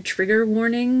 like, a trigger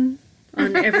warning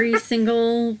on every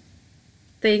single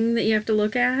thing that you have to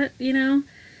look at, you know?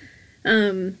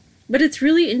 But it's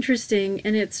really interesting,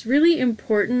 and it's really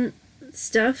important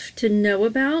stuff to know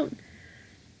about.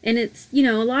 And it's, you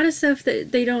know, a lot of stuff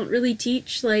that they don't really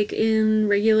teach, like, in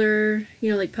regular,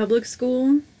 you know, like, public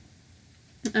school.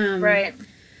 Right.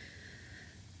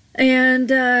 And,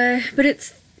 but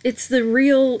it's the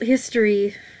real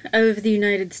history of the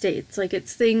United States. Like,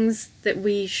 it's things that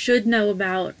we should know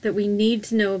about, that we need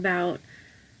to know about,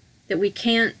 that we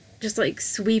can't just, like,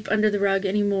 sweep under the rug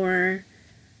anymore.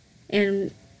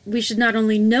 And we should not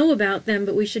only know about them,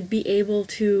 but we should be able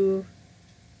to,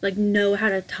 like, know how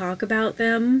to talk about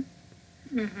them.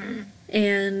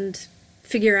 And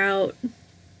figure out,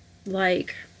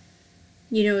 like,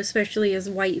 you know, especially as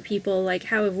white people, like,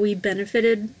 how have we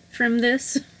benefited from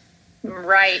this?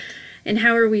 Right. And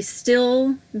how are we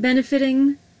still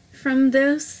benefiting from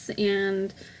this?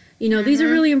 And, you know, these are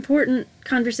really important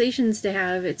conversations to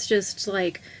have. It's just,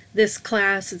 like, this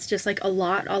class, it's just, like, a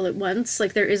lot all at once.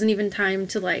 Like, there isn't even time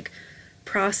to, like,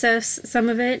 process some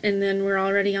of it, and then we're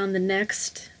already on the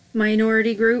next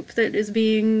minority group that is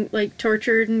being, like,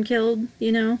 tortured and killed,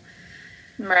 you know?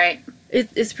 Right.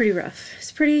 It's pretty rough.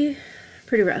 It's pretty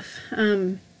rough.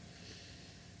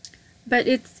 But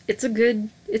it's a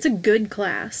good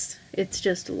class. It's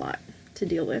just a lot to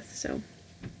deal with, so.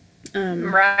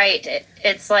 Right.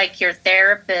 It's like your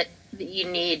therapist, you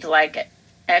need, like,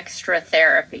 extra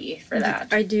therapy for that.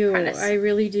 I do. I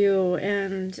really do.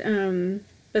 And,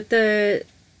 but the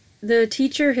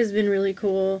teacher has been really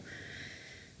cool.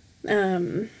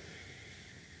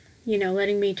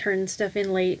 letting me turn stuff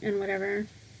in late and whatever.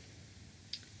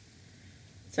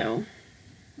 So,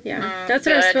 yeah. That's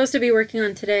what I was supposed to be working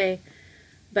on today.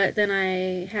 But then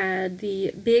I had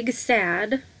the big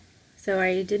SAD, so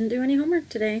I didn't do any homework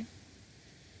today.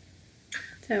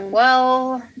 So.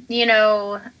 Well,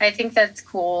 I think that's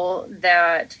cool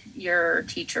that your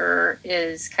teacher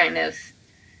is kind of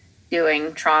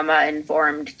doing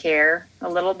trauma-informed care a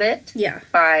little bit. Yeah.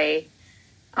 By,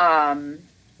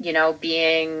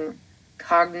 being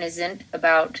cognizant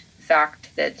about the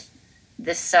fact that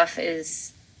this stuff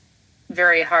is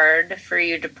very hard for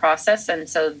you to process, and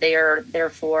so they are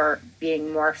therefore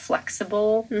being more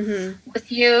flexible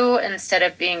with you instead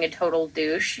of being a total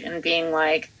douche and being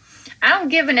like, I don't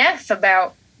give an F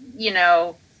about,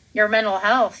 your mental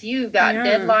health. You got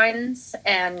deadlines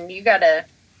and you gotta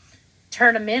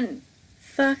turn them in.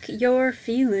 Fuck your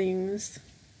feelings.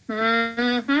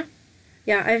 Mm-hmm.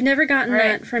 Yeah, I've never gotten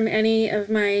that from any of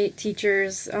my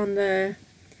teachers on the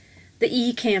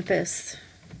e-campus.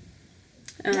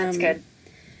 That's good.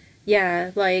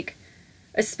 Yeah, like,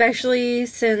 especially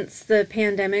since the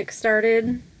pandemic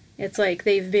started, it's like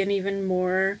they've been even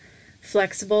more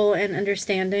flexible and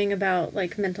understanding about,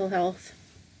 like, mental health.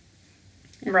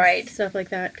 And stuff like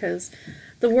that, because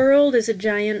the world is a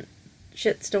giant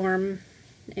shitstorm,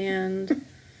 and,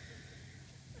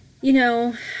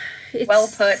 it's... Well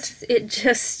put. It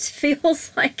just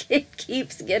feels like it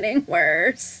keeps getting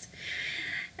worse.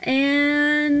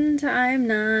 And I'm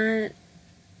not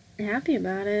happy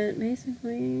about it,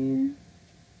 basically.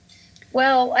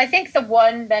 Well, I think the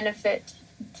one benefit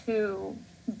to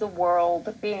the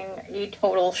world being a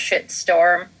total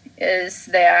shitstorm is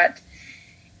that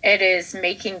it is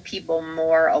making people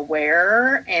more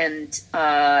aware and,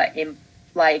 I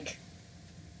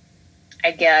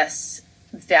guess,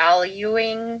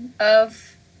 valuing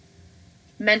of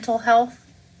mental health.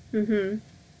 Mm-hmm.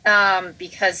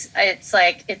 Because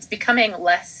it's becoming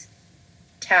less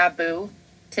taboo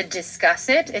to discuss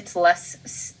it. It's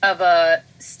less of a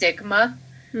stigma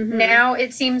now,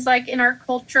 it seems like, in our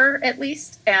culture, at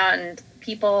least. And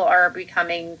people are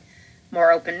becoming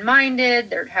more open-minded.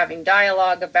 They're having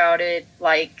dialogue about it,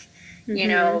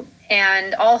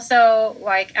 and also,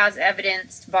 as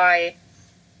evidenced by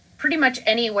pretty much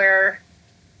anywhere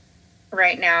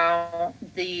right now,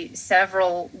 the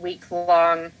several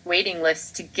week-long waiting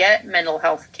lists to get mental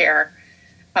health care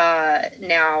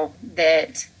now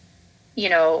that,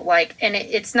 and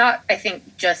it's not, I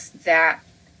think, just that,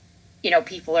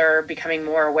 people are becoming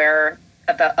more aware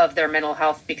of their mental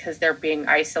health because they're being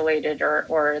isolated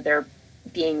or they're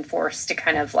being forced to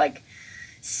kind of,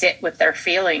 sit with their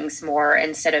feelings more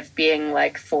instead of being,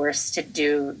 forced to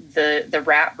do the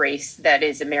rat race that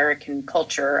is American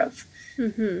culture of,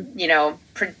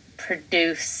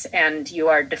 produce, and you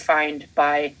are defined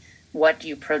by what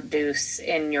you produce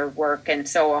in your work and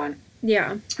so on.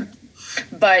 Yeah.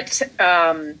 But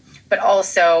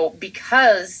also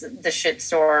because the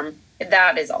shitstorm,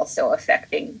 that is also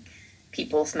affecting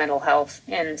people's mental health.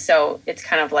 And so it's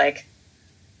kind of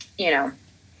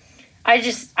I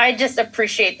just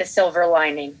appreciate the silver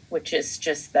lining, which is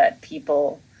just that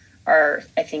people are,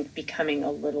 I think, becoming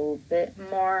a little bit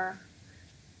more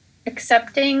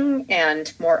accepting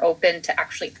and more open to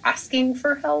actually asking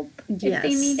for help if they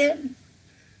need it.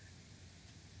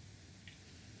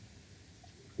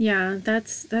 Yeah,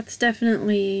 that's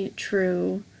definitely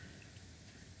true.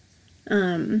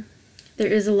 There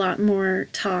is a lot more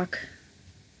talk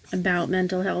about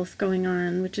mental health going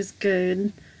on, which is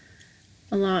good.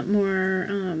 A lot more,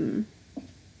 I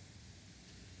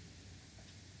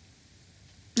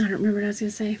don't remember what I was going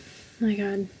to say. Oh my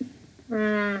God.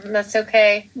 That's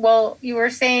okay. Well, you were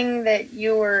saying that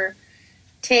you were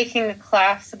taking a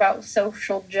class about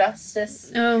social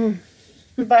justice. Oh.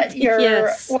 But you're,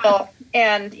 yes.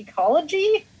 And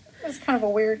ecology is kind of a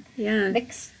weird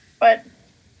mix, but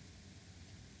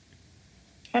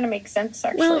kind of makes sense,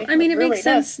 actually. Well, I mean, it really makes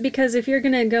sense because if you're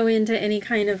going to go into any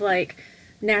kind of,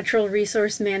 natural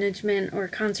resource management or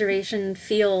conservation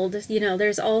field,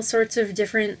 there's all sorts of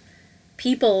different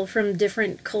people from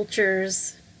different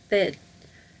cultures that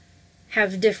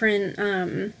have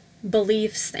different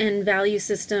beliefs and value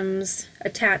systems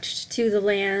attached to the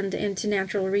land and to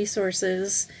natural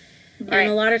resources. Right.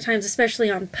 And a lot of times, especially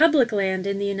on public land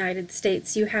in the United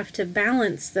States, you have to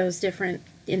balance those different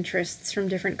interests from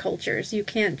different cultures. You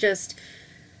can't just...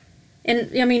 And,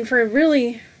 I mean, for a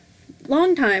really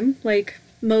long time,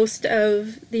 most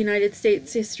of the United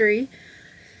States history,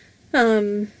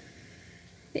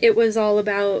 it was all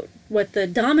about what the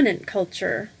dominant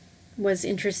culture was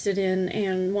interested in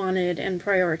and wanted and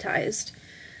prioritized,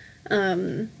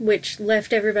 which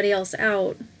left everybody else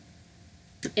out.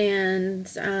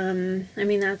 And, I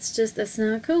mean, that's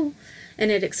not cool.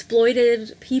 And it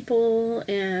exploited people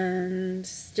and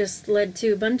just led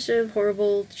to a bunch of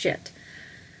horrible shit.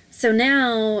 So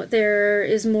now there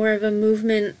is more of a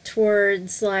movement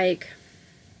towards, like,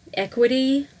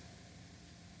 equity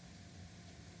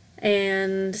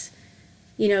and,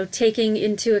 you know, taking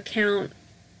into account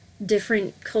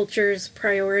different cultures'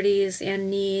 priorities and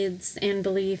needs and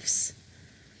beliefs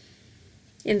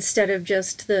instead of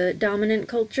just the dominant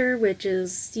culture, which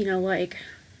is, you know, like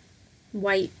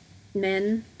white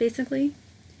men, basically.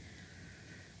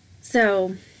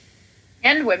 So.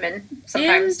 And women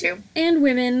sometimes too. And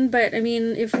women, but I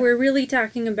mean, if we're really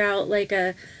talking about like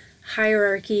a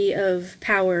hierarchy of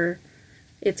power,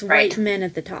 it's white men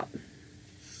at the top.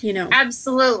 You know.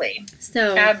 Absolutely.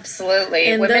 So. Absolutely.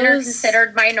 And women are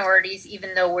considered minorities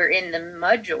even though we're in the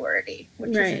majority,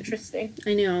 which is interesting.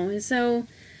 I know. So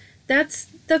that's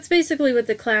basically what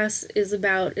the class is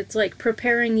about. It's like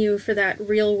preparing you for that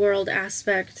real world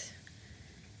aspect.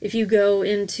 If you go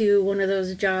into one of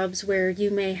those jobs where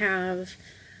you may have,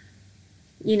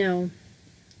 you know,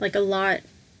 like a lot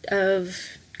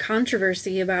of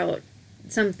controversy about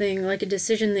something, like a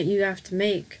decision that you have to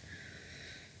make.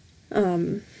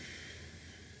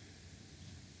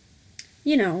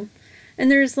 You know,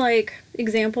 and there's like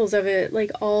examples of it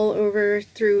like all over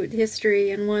through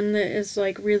history, and one that is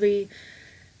like really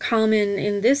common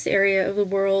in this area of the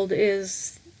world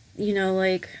is, you know,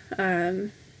 like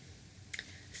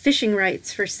fishing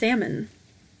rights for salmon.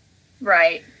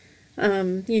 Right.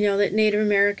 You know, that Native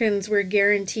Americans were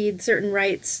guaranteed certain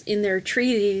rights in their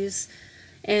treaties,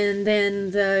 and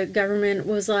then the government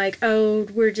was like, oh,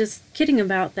 we're just kidding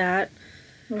about that.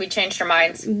 We changed our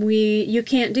minds. You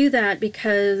can't do that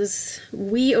because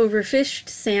we overfished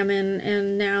salmon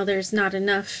and now there's not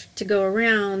enough to go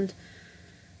around.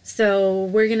 So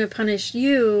we're going to punish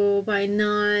you by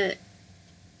not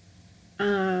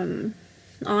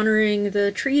honoring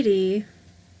the treaty.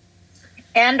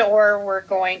 And or we're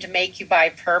going to make you buy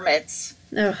permits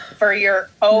for your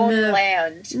own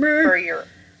land. For your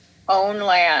own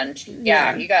land.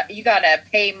 Yeah, you got to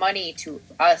pay money to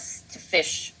us to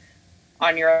fish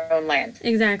on your own land.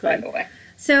 Exactly. By the way.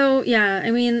 So, yeah,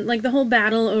 I mean, like, the whole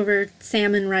battle over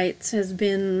salmon rights has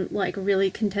been, like,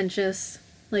 really contentious,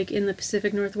 like, in the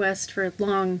Pacific Northwest for a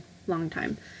long, long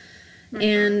time. Mm-hmm.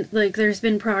 And, like, there's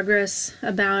been progress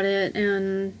about it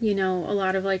and, you know, a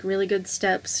lot of, like, really good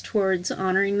steps towards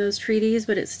honoring those treaties,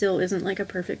 but it still isn't, like, a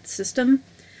perfect system.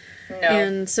 No.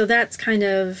 And so that's kind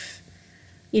of,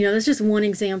 you know, that's just one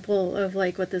example of,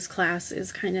 like, what this class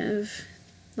is kind of,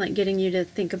 like, getting you to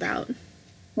think about.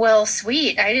 Well,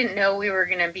 sweet. I didn't know we were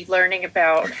going to be learning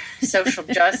about social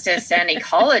justice and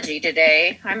ecology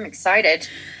today. I'm excited.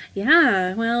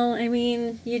 Yeah, well, I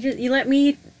mean, you let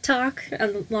me talk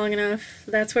long enough.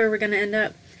 That's where we're going to end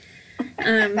up.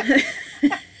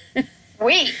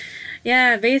 Sweet.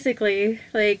 Yeah, basically.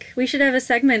 Like, we should have a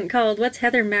segment called What's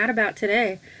Heather Mad About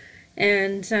Today?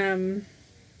 And,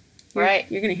 right.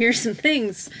 You're going to hear some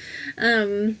things.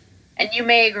 And you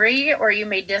may agree or you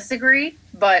may disagree,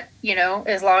 but, you know,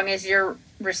 as long as you're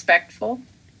respectful,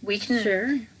 we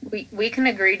can we can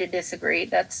agree to disagree.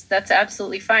 That's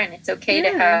absolutely fine. It's okay to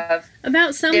have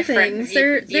about some things.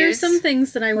 There are some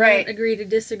things that I won't agree to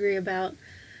disagree about.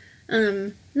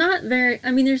 Not very. I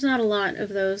mean, there's not a lot of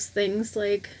those things.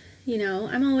 Like, you know,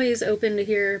 I'm always open to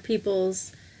hear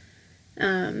people's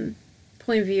point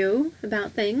of view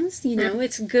about things. You know,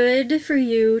 it's good for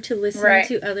you to listen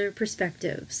to other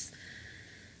perspectives.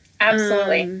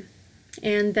 Absolutely.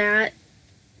 And that,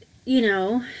 you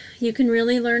know, you can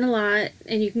really learn a lot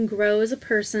and you can grow as a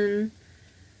person.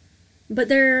 But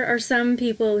there are some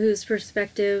people whose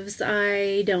perspectives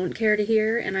I don't care to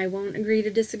hear and I won't agree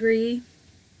to disagree.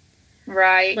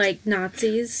 Right. Like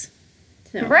Nazis.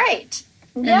 So. Right.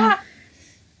 Yeah. And,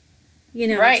 you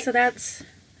know, so that's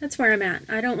where I'm at.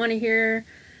 I don't want to hear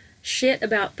shit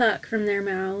about Puck from their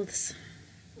mouths.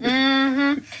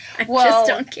 Mm-hmm. I just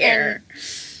don't care.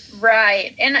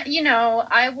 Right. And, you know,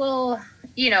 I will,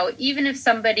 you know, even if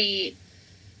somebody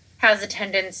has a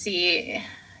tendency,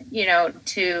 you know,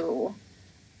 to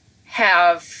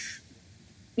have,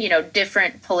 you know,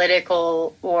 different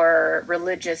political or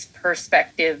religious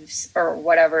perspectives or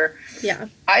whatever. Yeah.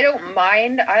 I don't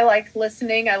mind. I like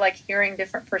listening. I like hearing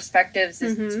different perspectives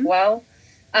as well.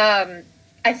 I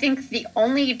think the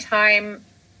only time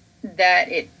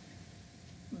that it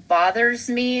bothers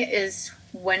me is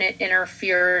when it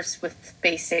interferes with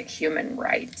basic human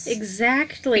rights.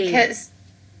 Exactly.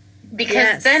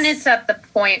 Because then it's at the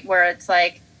point where it's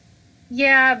like,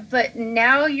 yeah, but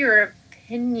now your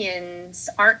opinions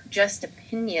aren't just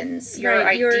opinions. Your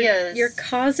Right, ideas. you're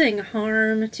causing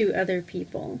harm to other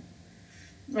people.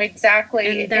 Exactly.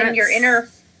 And you're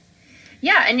that's-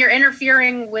 and you're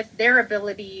interfering with their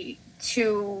ability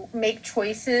to make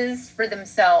choices for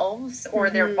themselves or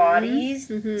their bodies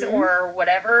Mhm. or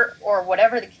whatever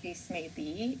the case may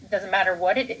be. It doesn't matter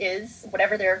what it is,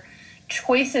 whatever their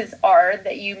choices are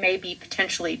that you may be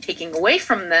potentially taking away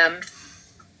from them.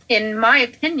 In my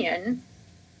opinion,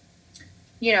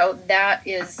 that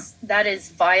is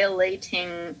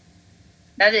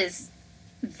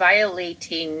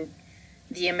violating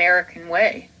the American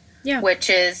way. Yeah. Which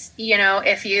is,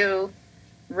 if you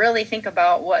really think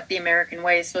about what the American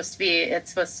way is supposed to be, it's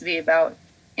supposed to be about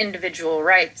individual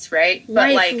rights, right?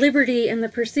 Life, liberty, and the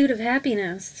pursuit of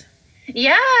happiness.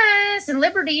 Yes, and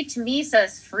liberty to me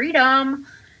says freedom.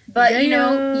 But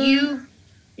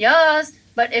yes,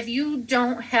 but if you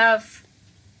don't have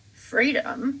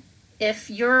freedom, if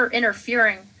you're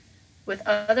interfering with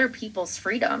other people's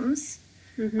freedoms,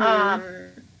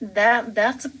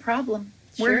 that's a problem.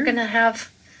 Sure. We're gonna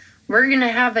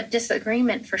have a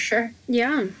disagreement for sure.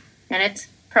 Yeah. And it's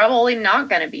probably not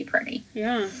gonna be pretty.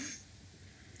 Yeah.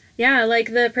 Yeah,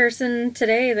 like the person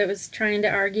today that was trying to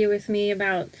argue with me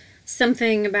about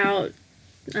something about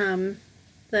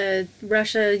the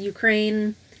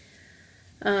Russia-Ukraine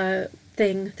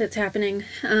thing that's happening.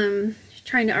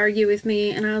 Trying to argue with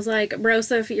me, and I was like,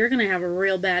 Broseph, you're gonna have a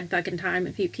real bad fucking time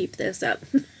if you keep this up.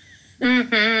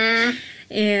 Mm-hmm.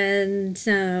 And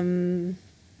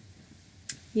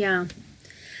yeah,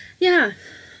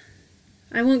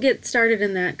 I won't get started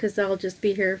in that because I'll just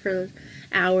be here for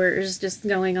hours just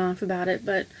going off about it.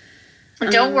 But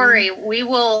don't worry, we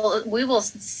will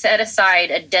set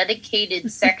aside a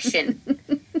dedicated section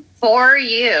for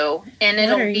you, and what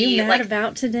it'll are be you mad like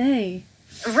about today?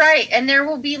 right, and there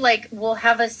will be we'll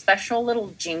have a special little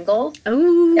jingle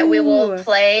Oh, that we will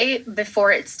play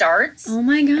before it starts. Oh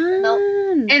my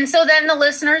god! And so then the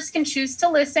listeners can choose to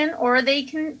listen, or they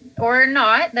can, or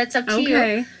not. That's up to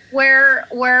you.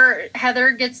 Where Heather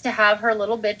gets to have her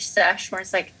little bitch sesh, where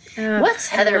it's like, what's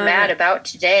Heather mad about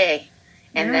today?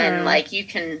 And then you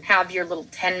can have your little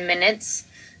 10 minutes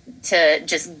to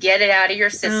just get it out of your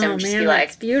system. Oh just man, be like,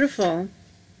 that's beautiful.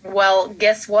 well,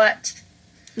 guess what?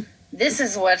 This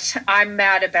is what I'm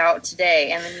mad about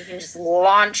today. And then you can just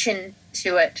launch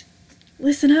into it.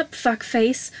 Listen up,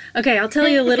 fuckface. Okay, I'll tell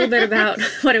you a little bit about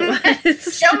what it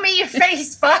was. Show me your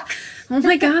face, fuck. Oh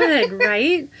my god,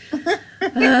 right?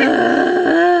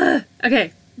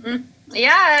 Okay.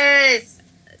 Yes.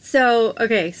 So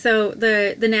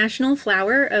the national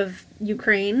flower of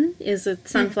Ukraine is a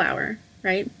sunflower,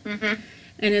 right? Mm-hmm.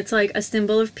 And it's like a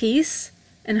symbol of peace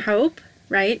and hope,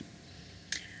 right?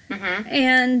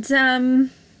 Mm-hmm.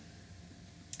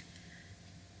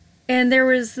 And there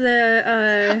was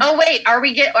the oh wait, are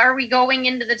we going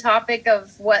into the topic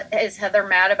of what is Heather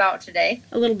mad about today?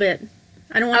 a little bit.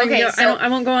 I don't want to go. so- I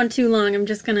won't go on too long. I'm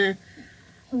just gonna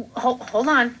Hold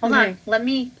on. Okay. Let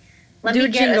me Do a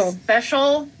get jingle. a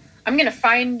special. I'm gonna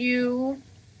find you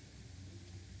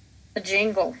a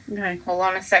jingle. okay. Hold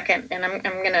on a second, and I'm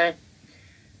gonna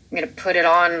put it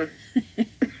on.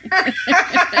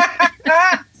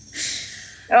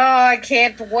 Oh, I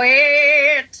can't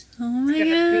wait. Oh my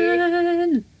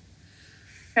gonna god.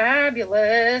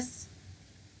 Fabulous.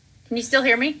 Can you still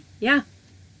hear me? Yeah.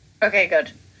 Okay,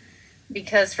 good.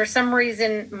 Because for some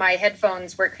reason my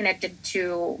headphones were connected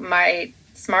to my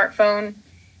smartphone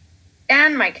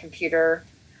and my computer.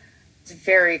 It's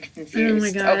very confused. Oh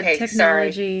my god. Okay,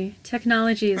 Technology. sorry.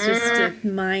 Technology is just a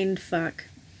mind fuck.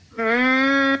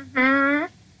 Mm-hmm.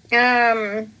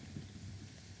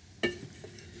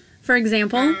 For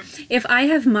example, if I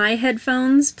have my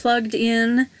headphones plugged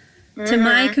in to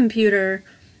my computer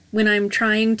when I'm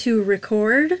trying to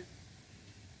record,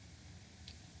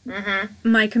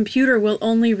 my computer will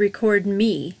only record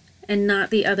me and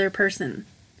not the other person.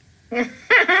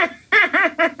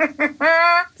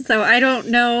 So I don't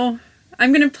know.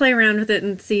 I'm going to play around with it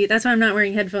and see. That's why I'm not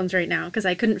wearing headphones right now, because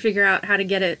I couldn't figure out how to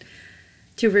get it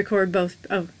to record both.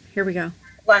 Oh, here we go.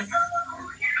 What?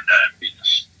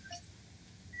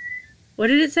 What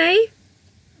did it say?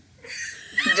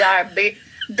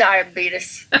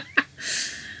 Diabetes.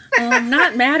 Well, I'm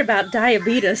not mad about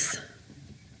diabetes.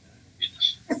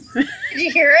 Did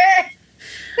you hear it?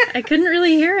 I couldn't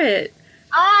really hear it.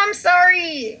 Oh, I'm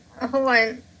sorry. Hold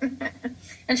on.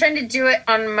 I'm trying to do it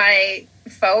on my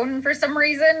phone for some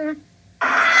reason.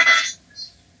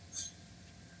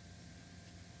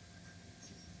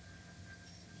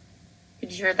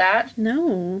 Did you hear that?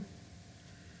 No.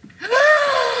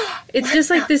 It's just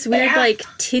like this weird, like,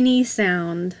 tinny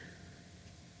sound.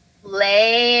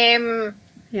 Lame.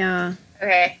 Yeah.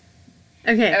 Okay.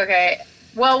 Okay. Okay.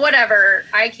 Well, whatever.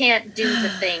 I can't do the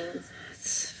things. It's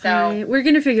So fine. We're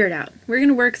gonna figure it out. We're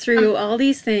gonna work through all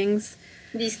these things.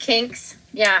 these kinks,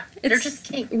 yeah, they're just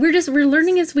kinks. We're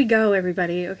learning as we go,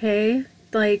 everybody, okay?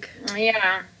 Like,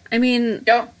 Yeah. I mean,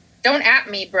 Don't at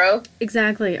me, bro.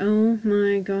 exactly. Oh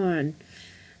my god.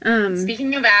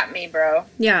 Speaking of at me, bro.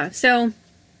 Yeah, so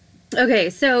okay,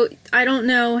 so I don't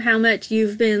know how much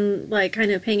you've been like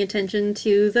kind of paying attention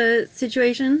to the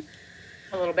situation.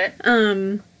 A little bit.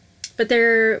 But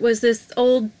there was this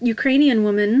old Ukrainian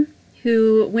woman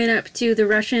who went up to the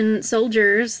Russian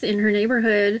soldiers in her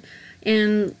neighborhood,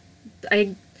 and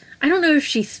I don't know if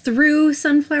she threw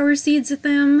sunflower seeds at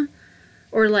them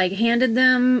or like handed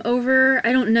them over.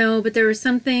 I don't know, but there was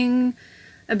something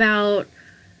about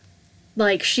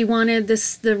like she wanted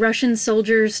the Russian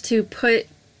soldiers to put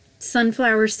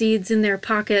sunflower seeds in their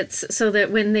pockets so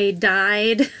that when they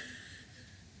died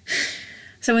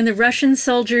so when the Russian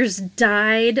soldiers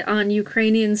died on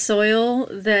Ukrainian soil,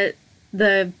 that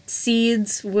the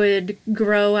seeds would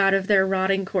grow out of their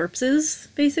rotting corpses,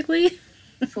 basically.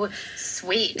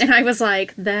 Sweet. And I was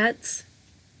like, that's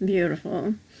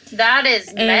beautiful. That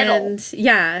is metal. And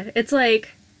yeah, it's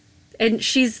like, and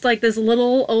she's like this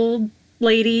little old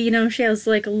lady, you know, she has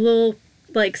like a little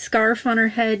like scarf on her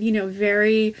head, you know,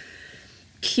 very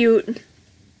cute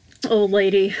old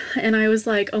lady. And I was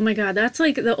like, oh my god, that's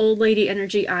like the old lady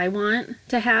energy I want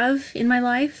to have in my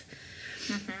life.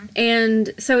 Mm-hmm.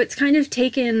 And so it's kind of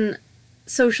taken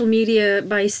social media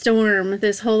by storm,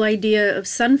 this whole idea of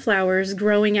sunflowers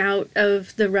growing out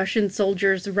of the Russian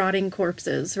soldiers' rotting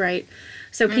corpses, right?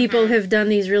 So people have done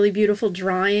these really beautiful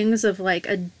drawings of like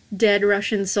a dead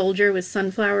Russian soldier with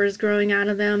sunflowers growing out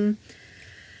of them.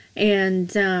 And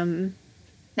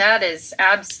that is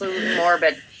absolutely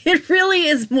morbid. It really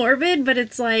is morbid, but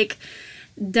it's like,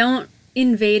 don't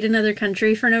invade another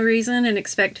country for no reason and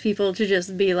expect people to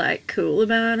just be like cool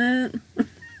about it.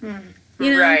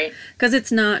 You know? Right. Because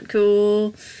it's not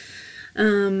cool.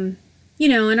 You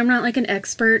know, and I'm not like an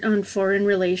expert on foreign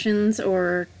relations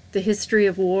or the history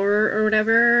of war or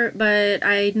whatever, but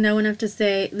I know enough to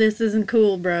say, this isn't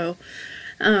cool, bro.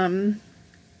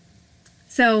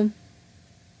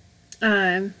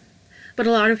 But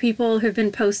a lot of people have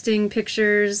been posting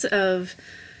pictures of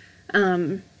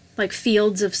like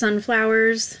fields of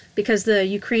sunflowers, because the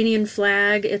Ukrainian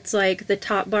flag, it's like the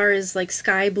top bar is like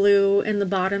sky blue and the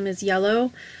bottom is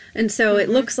yellow, and so it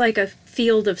looks like a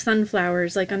field of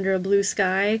sunflowers like under a blue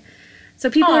sky. So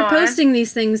people are posting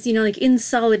these things, you know, like in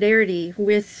solidarity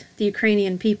with the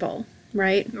Ukrainian people,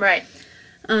 right? Right.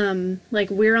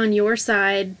 Like, we're on your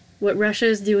side, what Russia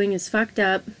is doing is fucked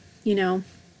up, you know.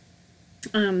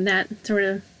 That sort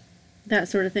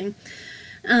of thing.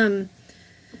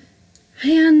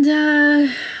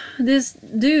 This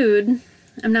dude,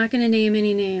 I'm not going to name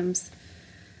any names,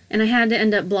 and I had to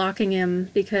end up blocking him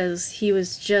because he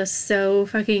was just so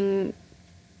fucking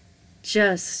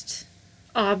just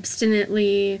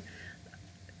obstinately,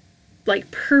 like,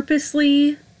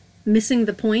 purposely missing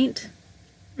the point,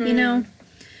 you know?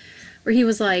 Where he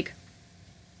was like,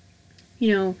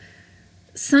 you know,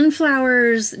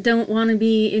 sunflowers don't want to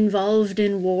be involved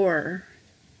in war.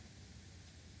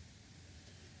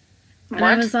 And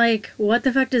I was like, what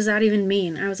the fuck does that even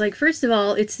mean? I was like, first of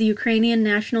all, it's the Ukrainian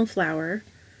national flower.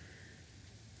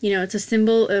 You know, it's a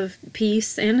symbol of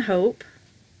peace and hope.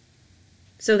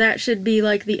 So that should be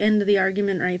like the end of the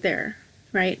argument right there,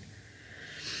 right?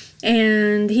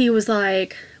 And he was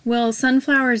like, well,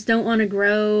 sunflowers don't want to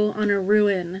grow on a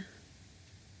ruin.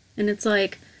 And it's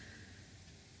like,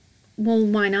 well,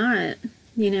 why not?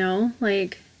 You know,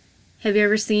 like, have you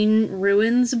ever seen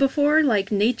ruins before?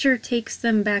 Like, nature takes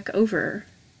them back over,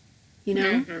 you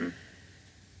know?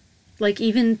 Like,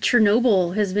 even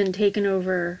Chernobyl has been taken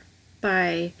over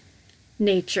by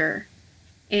nature.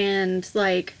 And,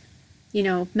 like, you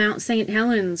know, Mount St.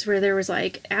 Helens, where there was,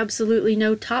 like, absolutely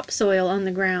no topsoil on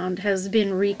the ground, has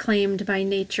been reclaimed by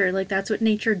nature. Like, that's what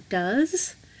nature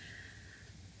does.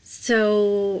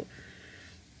 So,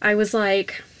 I was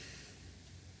like,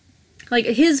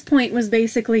 his point was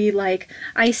basically, like,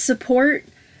 I support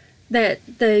that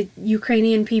the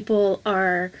Ukrainian people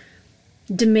are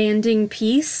demanding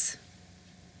peace,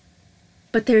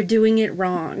 but they're doing it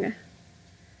wrong.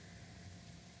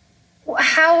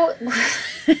 How?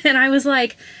 And I was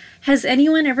like, has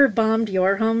anyone ever bombed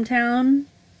your hometown?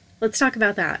 Let's talk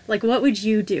about that. Like, what would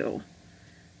you do?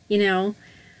 You know?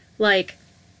 Like,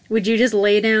 would you just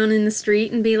lay down in the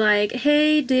street and be like,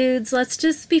 hey, dudes, let's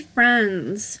just be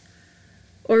friends?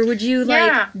 Or would you,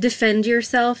 like, defend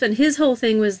yourself? And his whole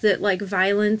thing was that, like,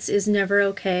 violence is never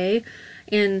okay.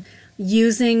 And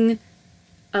using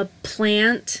a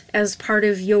plant as part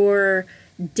of your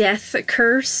death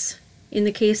curse, in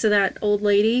the case of that old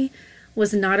lady,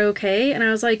 was not okay. And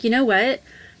I was like, you know what?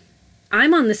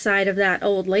 I'm on the side of that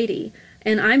old lady.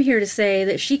 And I'm here to say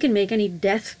that she can make any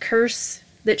death curse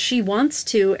that she wants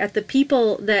to at the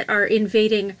people that are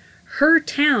invading her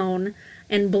town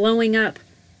and blowing up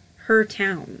her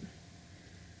town.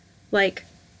 Like,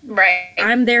 right.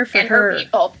 I'm there for and her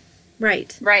people.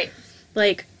 Right. Right.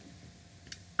 Like,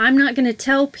 I'm not going to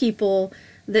tell people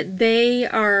that they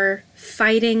are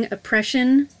fighting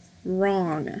oppression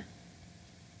wrong.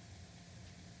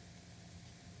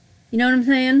 You know what I'm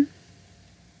saying?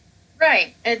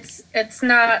 Right. It's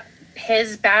not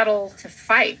his battle to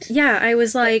fight. Yeah, I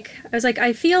was like,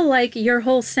 I feel like your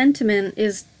whole sentiment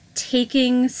is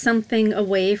taking something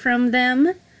away from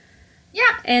them.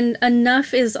 Yeah. And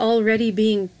enough is already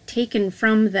being taken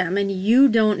from them, and you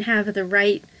don't have the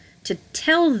right to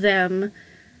tell them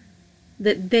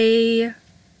that they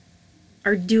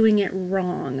are doing it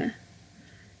wrong.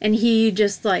 And he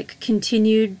just, like,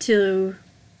 continued to...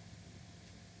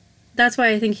 That's why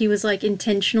I think he was, like,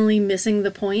 intentionally missing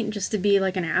the point, just to be,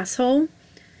 like, an asshole.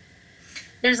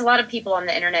 There's a lot of people on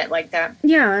the internet like that.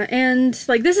 Yeah, and,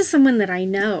 like, this is someone that I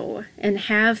know and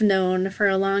have known for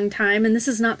a long time, and this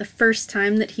is not the first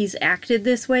time that he's acted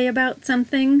this way about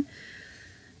something.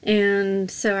 And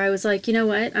so I was like, you know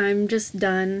what? I'm just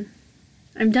done.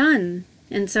 I'm done.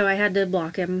 And so I had to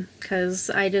block him, because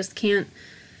I just can't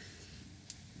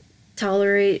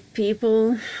tolerate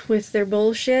people with their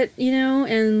bullshit, you know?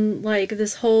 And, like,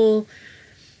 this whole,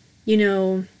 you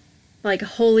know, like,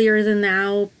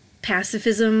 holier-than-thou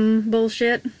pacifism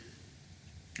bullshit.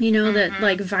 You know, that,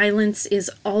 like, violence is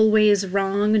always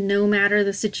wrong, no matter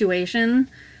the situation.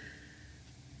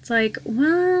 It's like,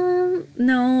 well,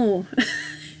 no.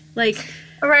 Like...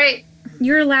 Right.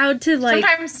 You're allowed to, like,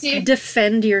 Sometimes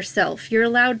defend yourself. You're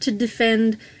allowed to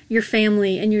defend your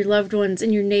family and your loved ones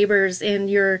and your neighbors and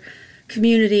your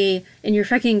community and your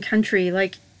fucking country.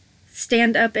 Like,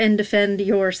 stand up and defend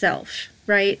yourself,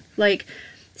 right? Like,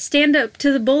 stand up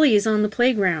to the bullies on the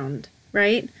playground,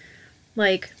 right?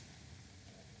 Like,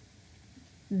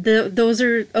 those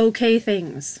are okay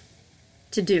things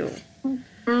to do.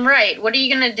 Right. What are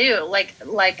you gonna do? Like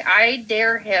I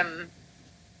dare him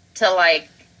to, like,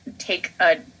 take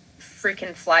a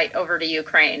freaking flight over to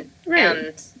Ukraine. Right. And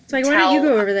it's like, why don't you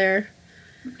go over there?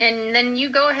 And then you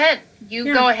go ahead.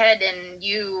 Go ahead and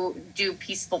you do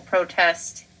peaceful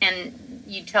protest, and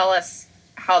you tell us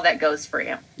how that goes for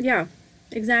you. Yeah,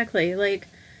 exactly. Like,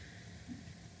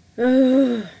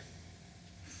 ugh.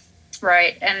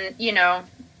 Right. And, you know,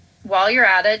 while you're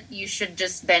at it, you should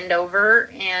just bend over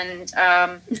and,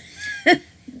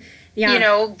 yeah. you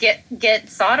know, get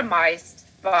sodomized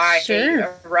by Sure.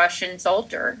 a Russian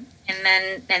soldier, and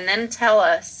then tell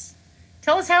us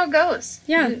how it goes.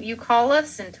 Yeah. You call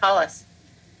us and tell us.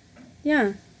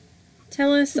 Yeah.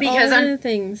 Tell us Because all the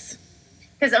things.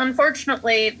 Because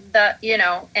unfortunately, you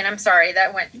know, and I'm sorry,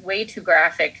 that went way too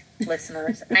graphic,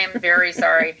 listeners. I am very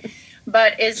sorry.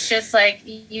 But it's just like,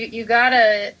 you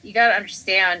gotta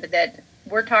understand that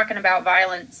we're talking about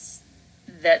violence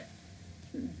that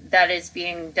is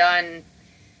being done,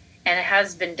 and it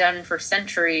has been done for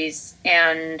centuries.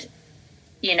 And,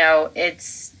 you know,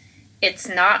 it's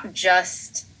not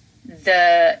just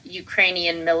the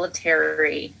Ukrainian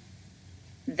military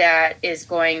that is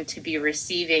going to be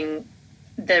receiving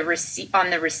on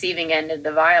the receiving end of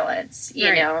the violence.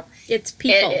 You know, it's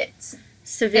people, it's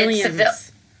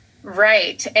civilians,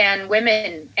 right, and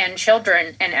women and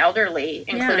children and elderly,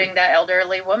 including that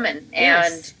elderly woman.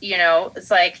 Yes. And you know, it's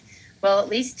like, well, at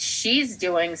least she's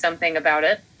doing something about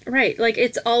it. Right, like,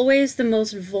 it's always the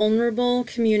most vulnerable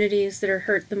communities that are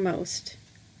hurt the most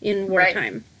in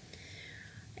wartime.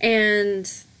 Right.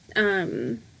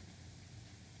 And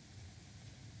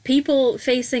people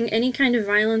facing any kind of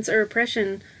violence or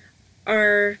oppression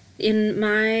are, in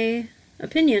my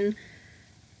opinion,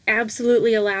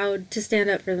 absolutely allowed to stand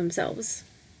up for themselves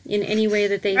in any way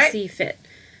that they see fit.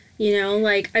 You know,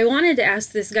 like, I wanted to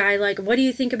ask this guy, like, what do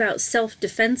you think about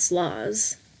self-defense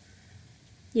laws?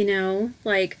 You know,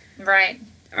 like, right.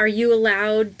 Are you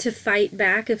allowed to fight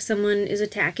back if someone is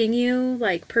attacking you,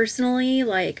 like, personally?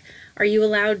 Like, are you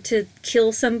allowed to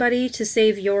kill somebody to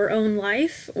save your own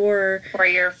life, or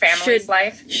your family's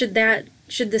life? Should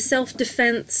the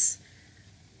self-defense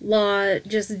law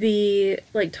just be,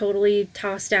 like, totally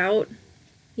tossed out?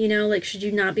 You know, like, should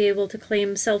you not be able to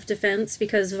claim self-defense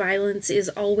because violence is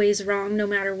always wrong no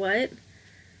matter what?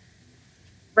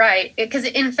 Right. Because,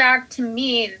 in fact, to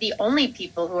me, the only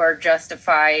people on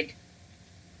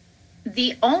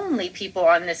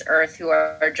this earth who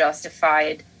are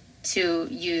justified to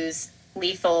use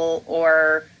lethal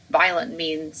or violent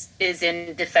means is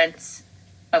in defense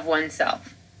of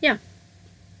oneself. Yeah.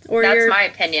 Or that's your my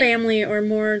opinion. Family or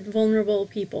more vulnerable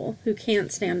people who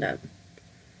can't stand up.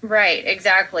 Right,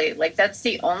 exactly. Like, that's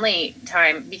the only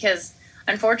time, because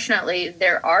unfortunately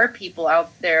there are people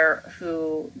out there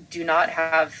who do not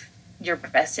have your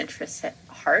best interests at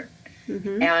heart.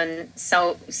 Mm-hmm. And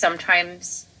so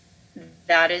sometimes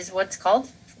that is what's called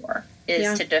for,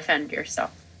 is to defend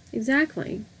yourself.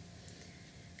 Exactly.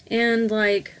 And,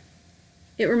 like,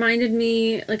 it reminded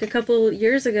me, like, a couple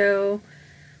years ago,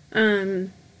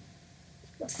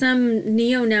 some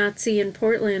neo-Nazi in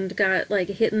Portland got, like,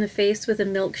 hit in the face with a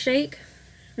milkshake.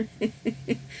 And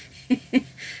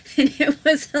it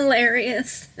was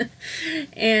hilarious.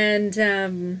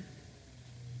 And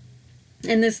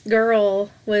this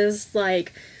girl was,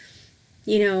 like,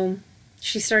 you know,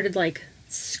 she started, like,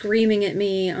 screaming at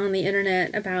me on the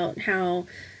internet about how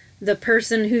the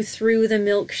person who threw the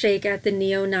milkshake at the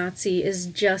neo-Nazi is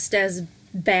just as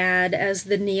bad as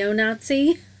the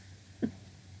neo-Nazi.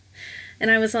 And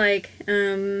I was like,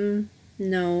 no,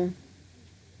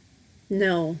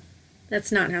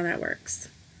 that's not how that works.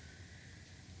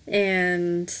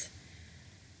 And,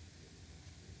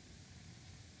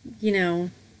 you know,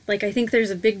 like, I think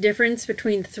there's a big difference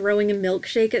between throwing a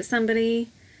milkshake at somebody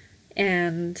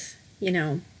and, you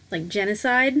know, like,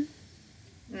 genocide.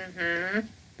 Mm-hmm.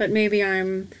 But maybe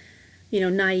I'm, you know,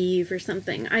 naive or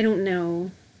something. I don't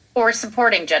know. Or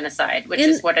supporting genocide, which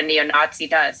is what a neo-Nazi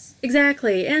does.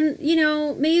 Exactly. And, you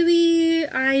know, maybe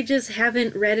I just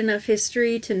haven't read enough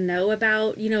history to know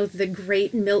about, you know, the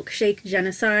great milkshake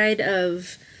genocide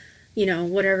of, you know,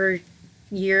 whatever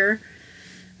year.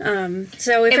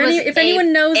 So if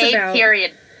anyone knows about...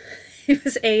 period. It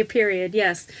was a period,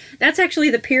 yes. That's actually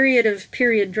the period of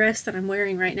period dress that I'm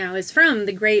wearing right now is from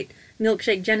the great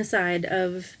milkshake genocide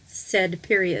of said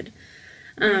period.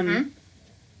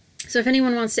 So if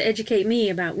anyone wants to educate me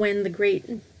about when the great,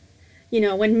 you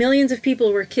know, when millions of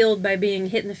people were killed by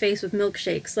being hit in the face with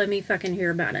milkshakes, let me fucking hear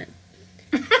about it.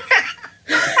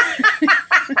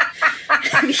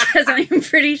 Because I am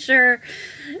pretty sure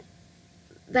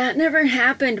that never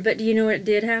happened, but do you know what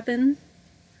did happen?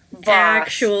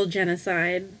 Actual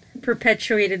genocide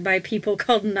perpetuated by people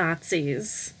called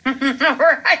Nazis.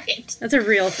 Right. That's a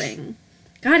real thing.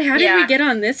 God, how did we get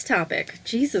on this topic?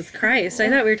 Jesus Christ. I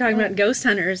thought we were talking about ghost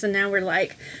hunters, and now we're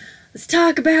like, let's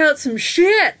talk about some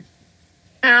shit.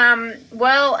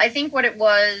 Well, I think what it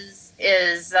was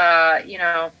is, you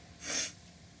know,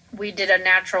 we did a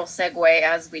natural segue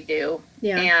as we do.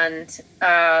 Yeah. And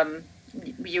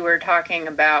you were talking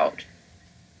about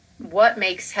what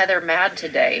makes Heather mad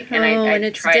today. And and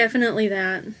it's definitely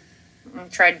that. I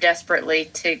tried desperately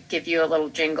to give you a little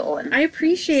jingle. And I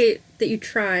appreciate that you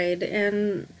tried,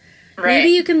 and maybe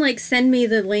you can, like, send me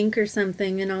the link or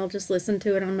something, and I'll just listen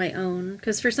to it on my own.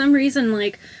 Because for some reason,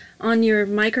 like, on your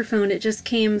microphone, it just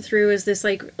came through as this,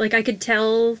 like I could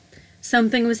tell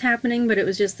something was happening, but it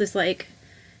was just this, like,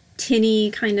 tinny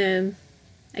kind of,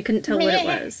 I couldn't tell what it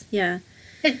was. Yeah.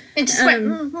 It just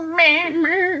went,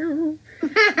 meh.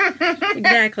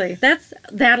 Exactly.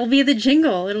 That'll be the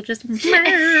jingle. It'll just...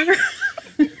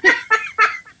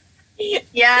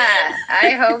 Yeah, I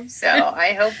hope so.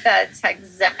 I hope that's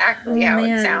exactly how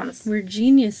it sounds. We're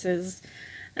geniuses.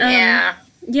 Yeah.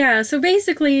 Yeah, so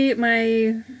basically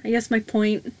I guess my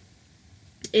point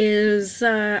is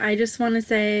I just want to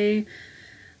say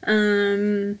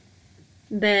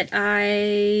that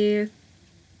I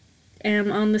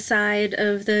am on the side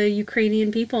of the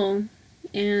Ukrainian people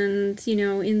and, you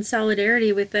know, in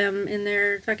solidarity with them in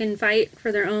their fucking fight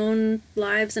for their own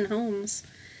lives and homes.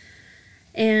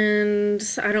 And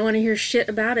I don't want to hear shit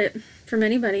about it from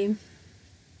anybody.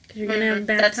 Because you're going to have a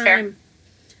bad time. Fair.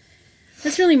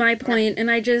 That's really my point.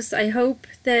 And I hope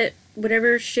that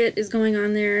whatever shit is going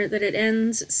on there, that it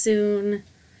ends soon.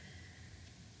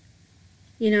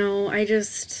 You know,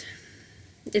 it's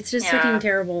just fucking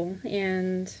terrible.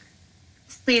 And...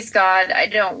 Please, God, I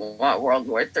don't want World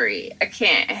War III. I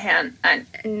can't.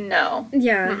 No.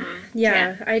 Yeah. Mm-mm.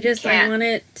 Yeah. I want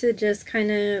it to just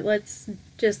kind of, let's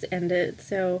just end it.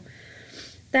 So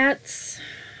that's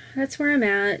where I'm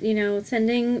at, you know,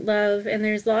 sending love. And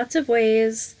there's lots of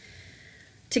ways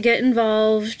to get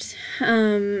involved.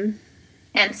 And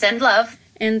send love.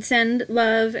 And send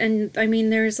love. And, I mean,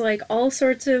 there's, like, all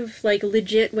sorts of, like,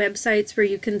 legit websites where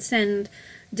you can send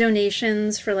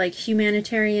donations for, like,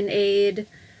 humanitarian aid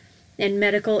and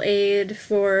medical aid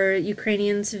for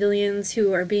Ukrainian civilians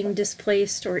who are being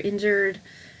displaced or injured.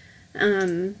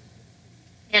 And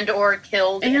or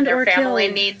killed, and their family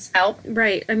needs help.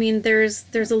 Right. I mean, there's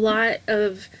a lot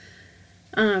of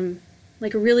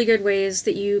like really good ways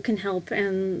that you can help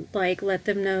and like let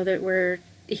them know that we're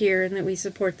here and that we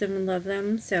support them and love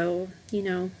them. So,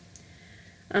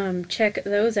 check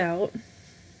those out.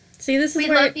 See, we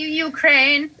love you,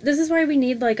 Ukraine. This is why we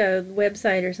need like a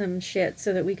website or some shit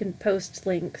so that we can post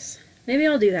links. Maybe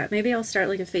I'll do that. Maybe I'll start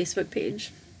like a Facebook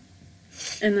page.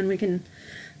 And then we can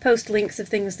post links of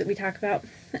things that we talk about.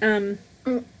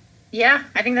 Yeah,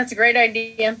 I think that's a great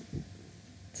idea.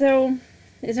 So,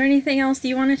 is there anything else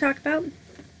you want to talk about?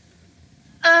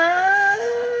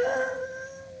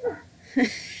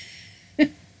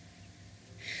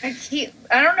 I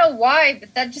don't know why,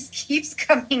 but that just keeps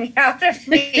coming out of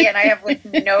me, and I have like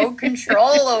no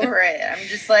control over it. I'm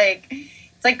just like,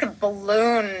 it's like a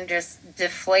balloon just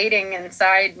deflating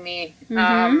inside me.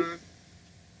 Mm-hmm.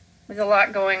 There's a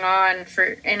lot going on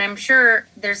and I'm sure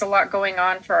there's a lot going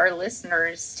on for our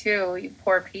listeners too. You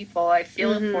poor people, I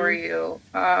feel for you.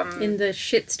 In the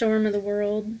shitstorm of the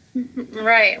world.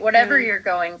 Right. Whatever you're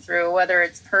going through, whether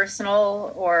it's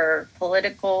personal or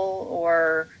political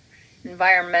or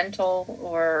environmental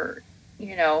or,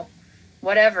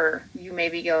 whatever you may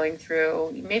be going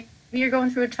through. Maybe you're going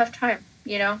through a tough time,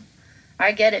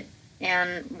 I get it.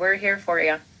 And we're here for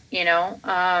you,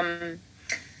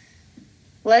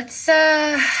 Let's,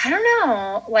 I don't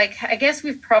know, I guess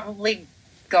we've probably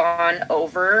gone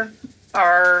over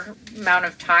our amount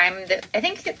of time. That I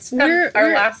think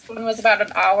our last one was about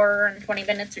an hour and 20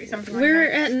 minutes or something like that. We're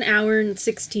at an hour and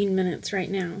 16 minutes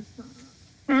right now.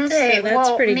 Okay, so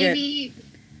that's pretty good.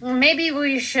 Maybe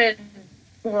we should,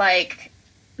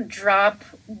 drop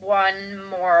one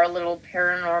more little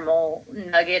paranormal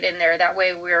nugget in there. That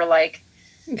way we're,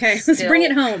 Okay, let's bring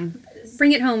it home.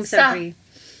 Bring it home, Sophie.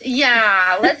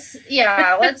 Let's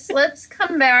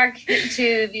come back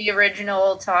to the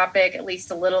original topic at least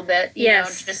a little bit.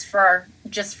 Yes.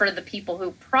 Just for the people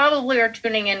who probably are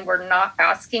tuning in. We're not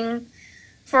asking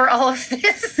for all of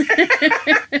this.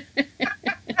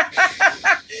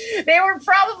 They were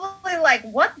probably like,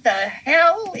 "What the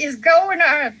hell is going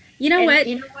on?" You know what?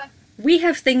 We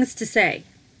have things to say.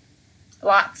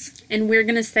 Lots, and we're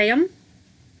gonna say them,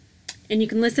 and you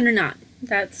can listen or not.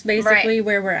 That's basically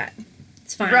where we're at.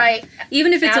 It's fine. Right.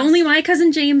 Even if it's only my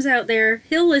cousin James out there,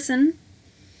 he'll listen.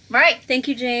 Right. Thank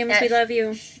you, James. We love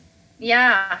you.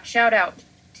 Yeah. Shout out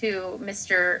to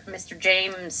Mr.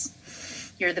 James.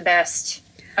 You're the best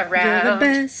around. You're the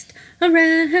best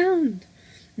around.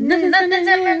 Nothing's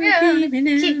ever keep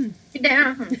you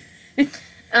down.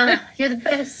 You're the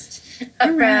best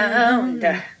around.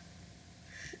 That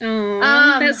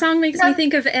song makes me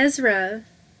think of Ezra.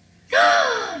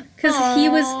 Because he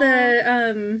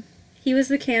was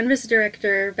the Canvas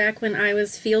director back when I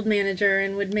was field manager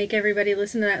and would make everybody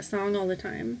listen to that song all the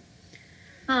time.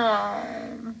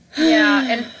 Oh,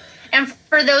 yeah. And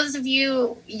for those of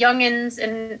you youngins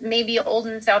and maybe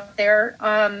oldins out there,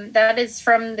 that is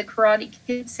from the Karate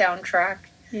Kid soundtrack.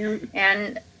 Yeah.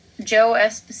 And Joe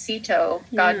Esposito,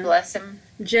 God bless him.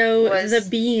 Joe the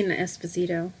Bean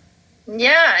Esposito.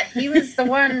 Yeah, he was the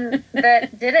one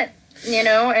that did it,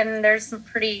 and there's some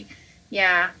pretty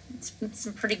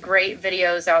great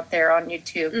videos out there on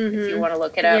YouTube if you want to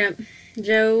look it up. Yeah.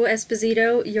 Joe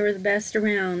Esposito, you're the best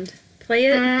around. Play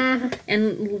it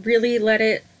and really let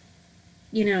it,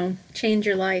 change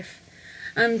your life.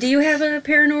 Do you have a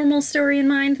paranormal story in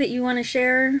mind that you want to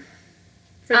share?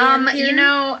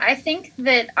 I think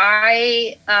that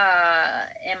I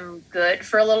am good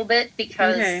for a little bit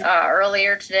because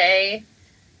earlier today,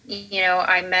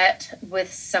 I met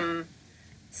with some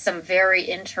very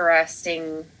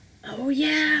interesting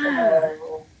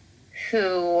people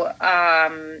who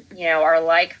are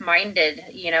like-minded.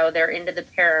 They're into the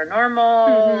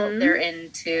paranormal, they're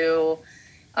into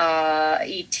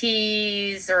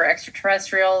ETs or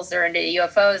extraterrestrials, they're into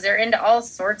UFOs, they're into all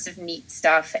sorts of neat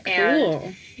stuff.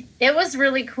 And it was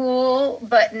really cool,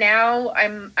 but now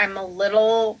I'm a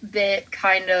little bit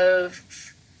kind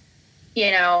of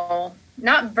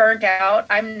not burnt out.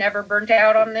 I'm never burnt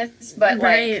out on this, but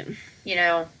I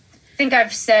think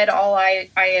I've said all I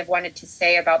have wanted to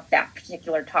say about that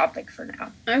particular topic for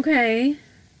now. Okay.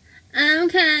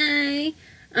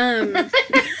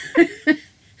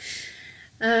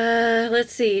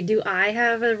 Let's see. Do I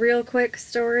have a real quick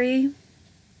story?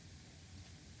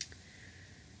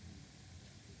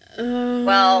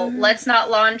 Well, let's not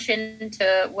launch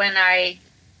into when I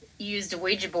used a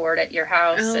Ouija board at your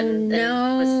house and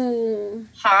was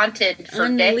haunted for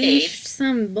Unleashed decades.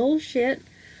 Some bullshit.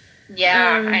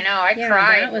 Yeah, I know. I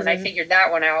cried when I figured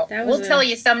that one out. We'll tell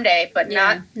you someday, but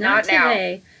not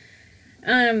today.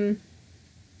 Now.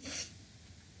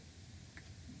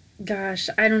 Gosh,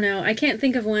 I don't know. I can't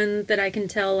think of one that I can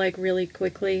tell really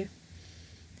quickly.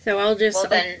 So I'll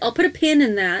put a pin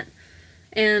in that.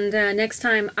 And next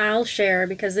time I'll share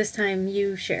because this time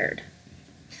you shared.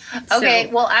 Okay,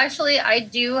 well, actually, I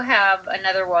do have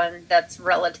another one that's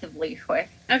relatively quick.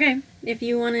 Okay, if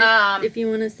you want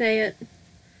to say it.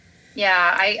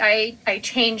 Yeah, I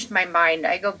changed my mind.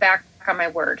 I go back on my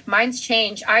word. Minds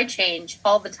change. I change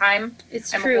all the time.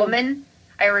 It's I'm true. a woman.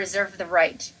 I reserve the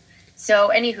right.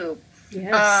 So, anywho,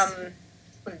 yes.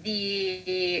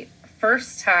 The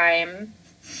first time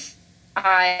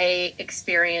I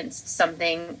experienced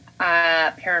something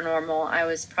paranormal, I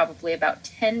was probably about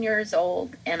 10 years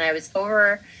old, and I was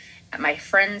over at my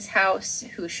friend's house,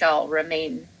 who shall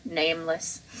remain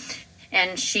nameless,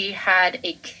 and she had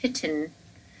a kitten,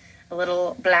 a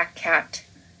little black cat,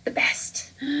 the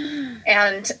best.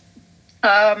 And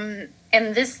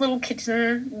this little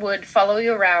kitten would follow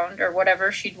you around or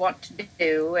whatever she'd want to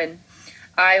do, and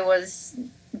I was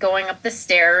going up the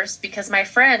stairs because my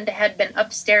friend had been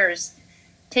upstairs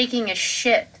taking a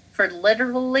shit for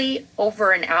literally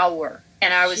over an hour,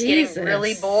 and I was getting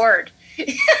really bored.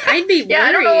 I'd be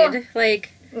worried.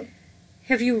 Like,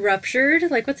 have you ruptured?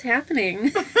 Like, what's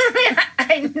happening?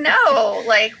 I know.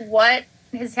 Like, what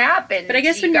has happened? But I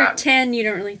guess when you're 10, you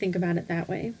don't really think about it that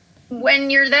way. When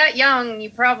you're that young, you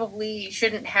probably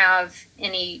shouldn't have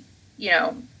any,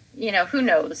 who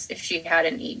knows if she had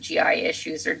any GI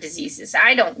issues or diseases.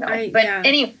 I don't know.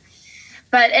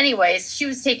 But anyways, she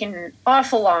was taking an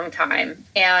awful long time,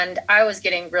 and I was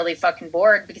getting really fucking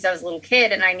bored because I was a little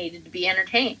kid and I needed to be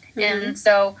entertained. Mm-hmm. And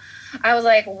so I was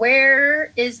like,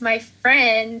 where is my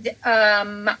friend?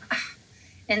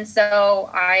 And so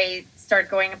I started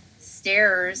going up the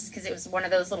stairs because it was one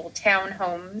of those little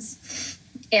townhomes.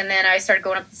 And then I started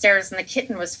going up the stairs, and the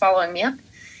kitten was following me up.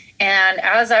 And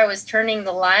as I was turning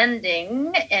the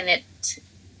landing, and it,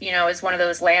 is one of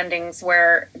those landings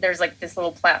where there's like this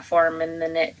little platform, and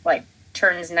then it like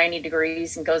turns 90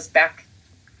 degrees and goes back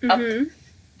up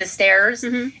the stairs.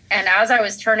 Mm-hmm. And as I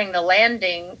was turning the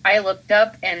landing, I looked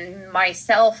up, and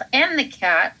myself and the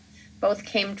cat both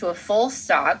came to a full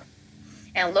stop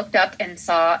and looked up and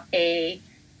saw a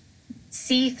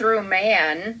see-through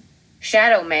man,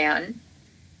 shadow man,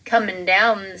 coming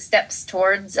down the steps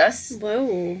towards us.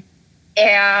 Whoa.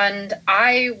 And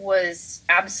I was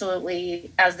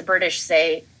absolutely, as the British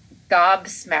say,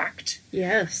 gobsmacked.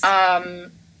 Yes.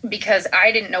 Because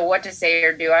I didn't know what to say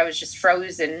or do. I was just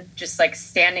frozen, just like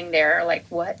standing there, like,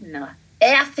 what in the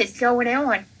F is going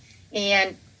on?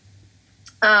 And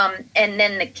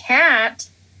then the cat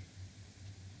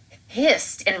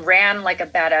hissed and ran like a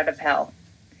bat out of hell.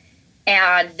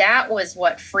 And that was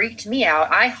what freaked me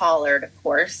out. I hollered, of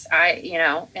course.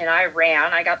 And I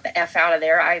ran. I got the F out of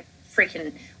there. I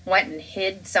freaking went and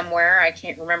hid somewhere. I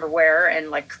can't remember where, and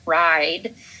like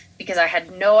cried because I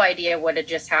had no idea what had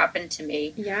just happened to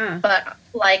me. Yeah. But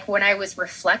like when I was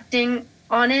reflecting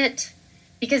on it,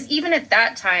 because even at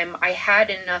that time, I had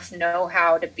enough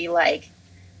know-how to be like,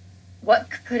 what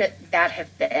could that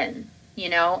have been?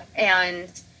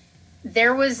 And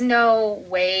there was no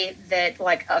way that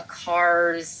like a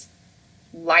car's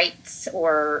lights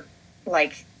or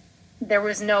like there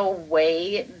was no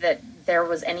way that there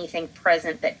was anything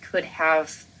present that could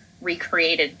have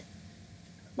recreated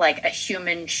like a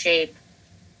human shape.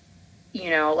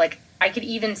 Like I could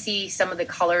even see some of the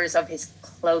colors of his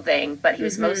clothing, but he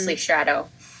was mostly shadow.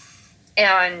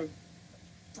 And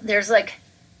there's like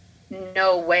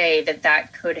no way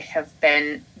that could have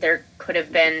been, there could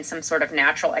have been some sort of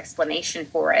natural explanation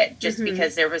for it, just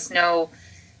because there was no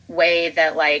way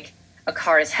that like a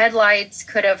car's headlights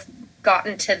could have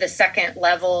gotten to the second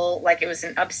level. Like it was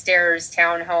an upstairs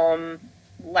townhome,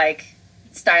 like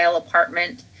style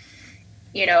apartment.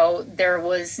 There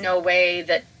was no way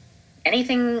that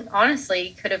anything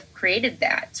honestly could have created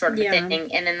that sort of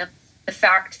thing. And then the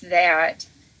fact that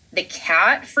the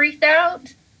cat freaked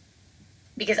out,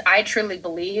 because I truly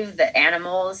believe that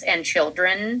animals and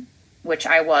children, which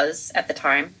I was at the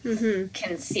time,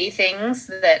 can see things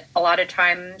that a lot of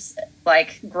times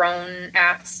like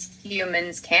grown-ass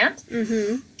humans can't.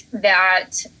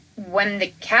 That when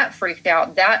the cat freaked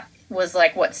out, that was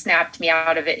like what snapped me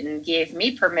out of it and gave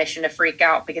me permission to freak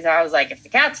out, because I was like, if the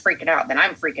cat's freaking out, then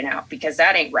I'm freaking out, because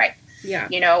that ain't right. Yeah.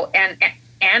 And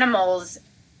animals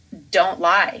don't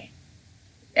lie.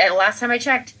 And last time I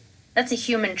checked, that's a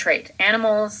human trait.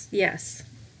 Animals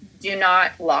do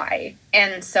not lie.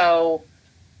 And so,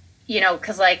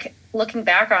 because like looking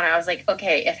back on it, I was like,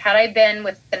 okay, had I been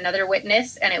with another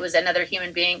witness and it was another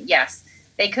human being, yes,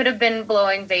 they could have been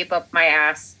blowing vape up my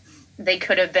ass. They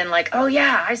could have been like, oh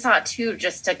yeah, I saw it too,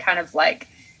 just to kind of like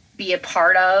be a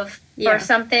part of or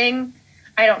something.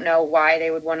 I don't know why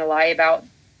they would want to lie about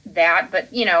that, but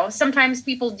sometimes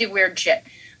people do weird shit.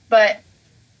 But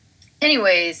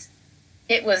anyways,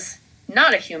 it was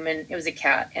not a human, it was a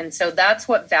cat. And so that's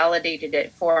what validated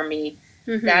it for me,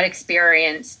 that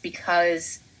experience,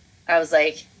 because I was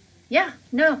like, yeah,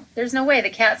 no, there's no way the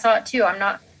cat saw it too. I'm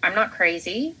not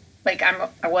crazy. Like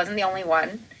I wasn't the only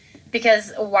one.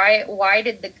 Because why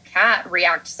did the cat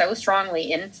react so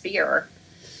strongly in fear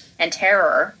and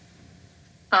terror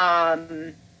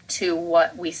to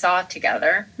what we saw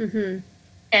together,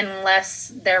 unless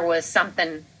there was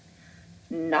something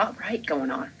not right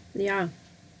going on? Yeah.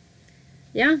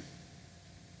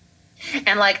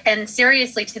 And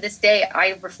seriously, to this day,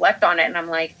 I reflect on it and I'm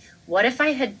like, what if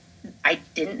I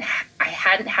hadn't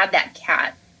had that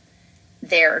cat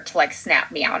there to like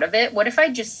snap me out of it? What if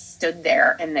I just stood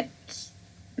there and the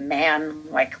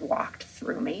man like walked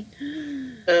through me?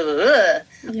 Ugh.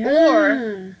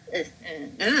 Yeah.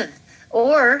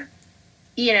 Or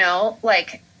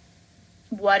like,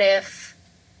 what if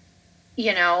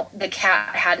the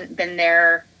cat hadn't been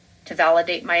there to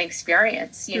validate my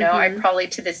experience? I probably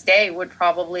to this day would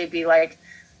probably be like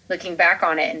looking back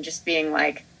on it and just being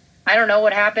like, I don't know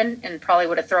what happened, and probably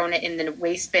would have thrown it in the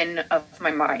waste bin of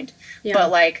my mind. Yeah. But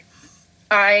like,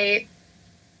 I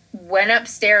went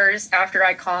upstairs after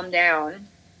I calmed down,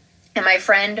 and my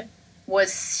friend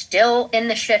was still in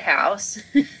the shit house.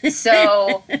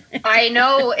 So I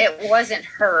know it wasn't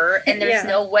her, and there's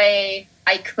no way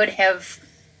I could have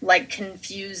like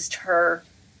confused her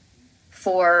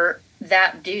for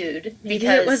that dude. Maybe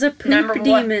because it was a poop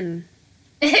demon.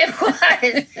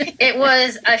 It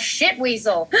was a shit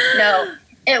weasel. No,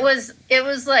 it was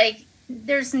like,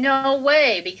 there's no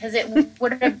way, because it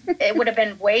would have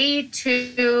been way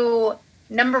too,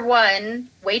 number one,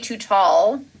 way too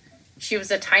tall. She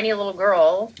was a tiny little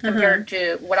girl compared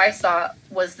to what I saw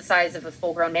was the size of a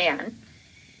full-grown man.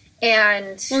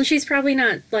 And she's probably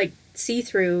not like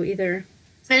see-through either.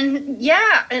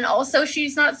 And also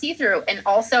she's not see-through. And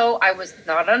also I was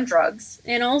not on drugs.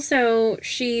 And also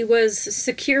she was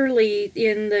securely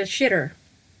in the shitter.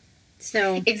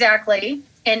 So exactly.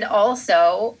 And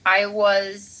also I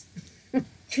was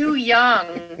too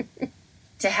young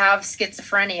to have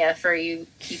schizophrenia, for you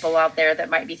people out there that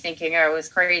might be thinking I was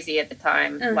crazy at the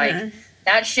time. Like,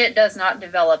 that shit does not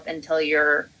develop until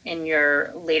you're in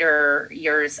your later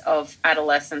years of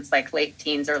adolescence, like late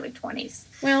teens, early 20s.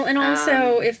 Well, and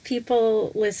also, if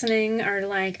people listening are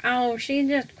like, oh, she's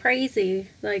just crazy,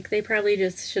 like, they probably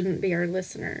just shouldn't be our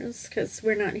listeners, because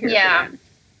we're not here for that.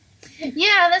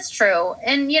 Yeah, that's true.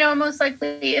 And, most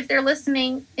likely, if they're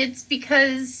listening, it's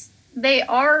because they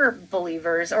are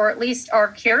believers, or at least are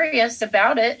curious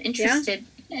about it, interested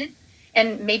in it,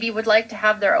 and maybe would like to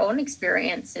have their own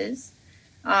experiences.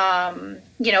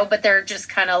 But they're just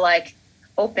kind of like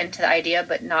open to the idea,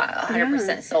 but not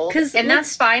 100% sold. And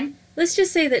that's fine. Let's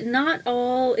just say that not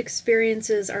all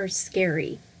experiences are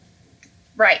scary.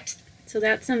 Right. So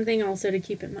that's something also to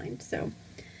keep in mind. So.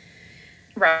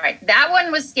 Right. That one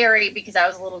was scary because I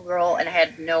was a little girl and I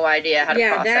had no idea how to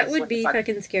process. Yeah, that would be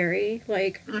fucking scary.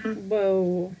 Like,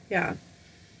 whoa. Yeah.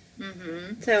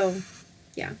 So,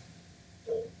 yeah.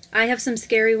 I have some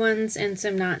scary ones and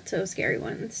some not so scary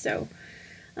ones. So,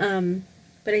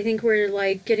 but I think we're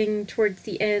like getting towards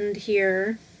the end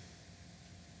here.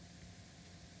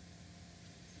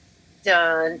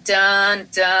 Dun, dun,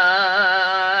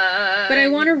 dun. But I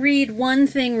want to read one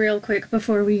thing real quick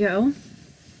before we go.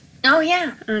 Oh,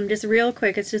 yeah. Just real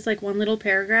quick. It's just like one little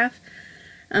paragraph.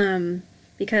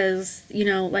 Because,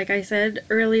 like I said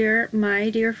earlier,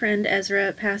 my dear friend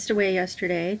Ezra passed away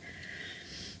yesterday.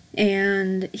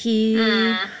 And he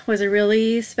was a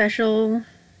really special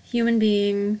human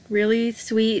being, really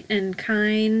sweet and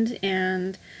kind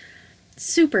and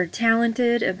super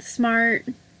talented and smart.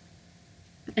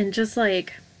 And just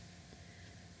like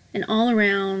an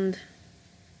all-around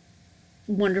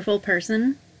wonderful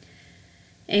person.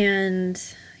 And,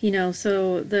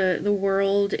 so the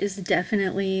world is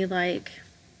definitely like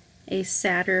a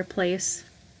sadder place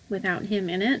without him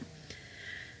in it.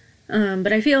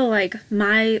 But I feel like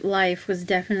my life was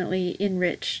definitely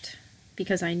enriched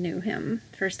because I knew him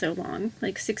for so long,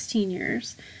 like 16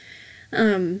 years.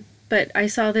 But I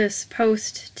saw this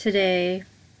post today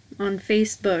on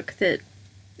Facebook that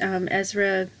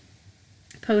Ezra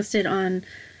posted on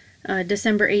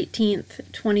December 18th,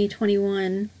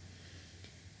 2021.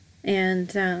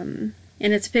 And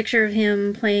it's a picture of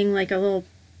him playing like a little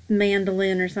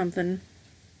mandolin or something.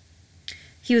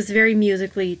 He was very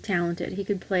musically talented. He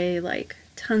could play like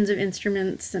tons of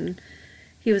instruments, and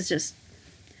he was just...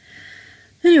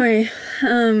 Anyway,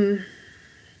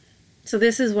 so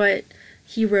this is what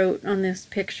he wrote on this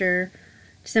picture,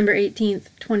 December 18th,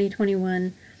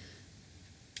 2021.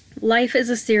 Life is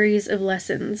a series of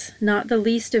lessons, not the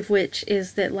least of which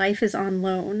is that life is on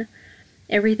loan.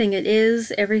 Everything it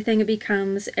is, everything it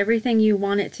becomes, everything you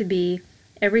want it to be,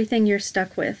 everything you're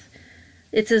stuck with.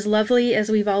 It's as lovely as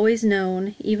we've always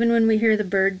known, even when we hear the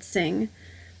birds sing.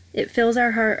 It fills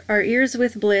our ears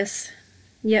with bliss,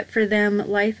 yet for them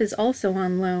life is also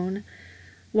on loan.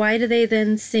 Why do they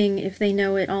then sing if they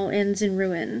know it all ends in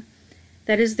ruin?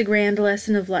 That is the grand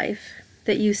lesson of life,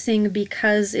 that you sing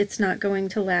because it's not going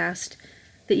to last,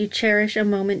 that you cherish a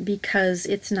moment because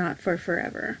it's not for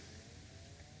forever.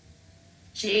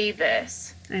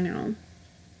 Jeebus. I know.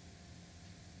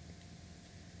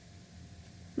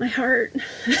 My heart.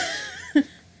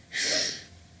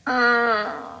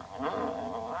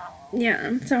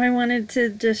 Yeah, so I wanted to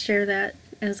just share that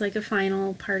as like a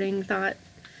final parting thought.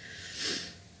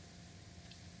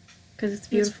 Because it's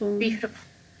beautiful. It's beautiful.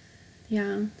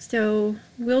 Yeah, so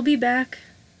we'll be back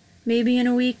maybe in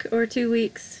a week or 2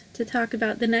 weeks to talk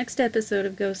about the next episode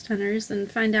of Ghost Hunters and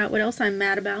find out what else I'm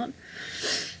mad about.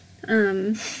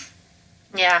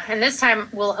 Yeah, and this time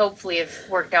we'll hopefully have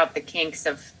worked out the kinks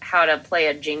of how to play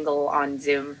a jingle on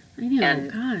Zoom. I know,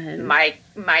 and God.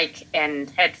 mic and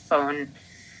headphone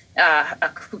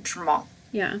accoutrement.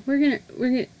 Yeah, we're gonna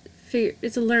figure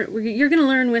you're gonna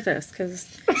learn with us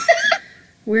because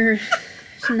we're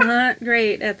not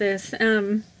great at this. I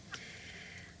don't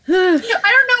know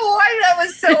why that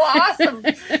was so awesome.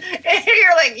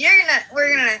 You're like,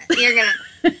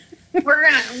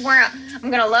 I'm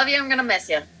gonna love you, I'm gonna miss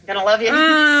you. I'm gonna love you.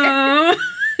 Oh.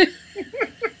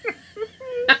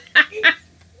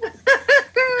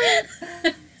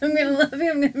 I'm gonna love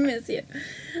you, I'm gonna miss you.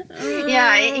 Oh.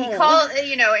 Yeah, he called,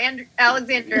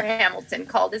 Alexander Hamilton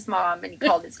called his mom and he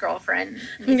called his girlfriend.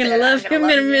 I'm gonna love you, I'm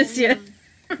gonna miss you.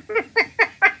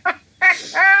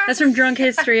 That's from Drunk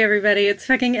History, everybody. It's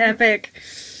fucking epic.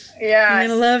 Yeah. I'm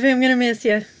gonna love you, I'm gonna miss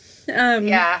you.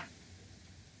 Yeah.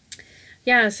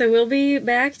 Yeah, so we'll be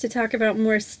back to talk about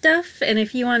more stuff, and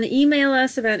if you want to email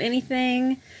us about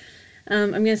anything, I'm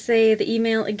going to say the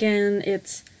email again.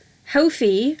 It's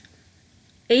Hophie,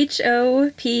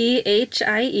 HOPHIE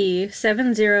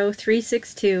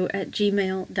 70362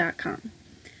 @gmail.com.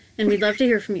 And we'd love to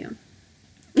hear from you.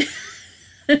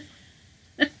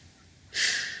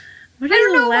 What are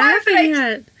you laughing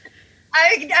at?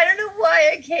 I don't know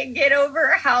why I can't get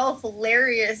over how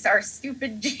hilarious our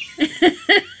stupid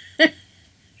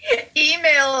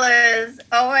email is.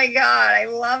 Oh my god, I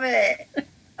love it.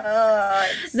 Oh,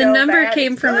 the number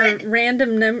came from a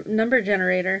random number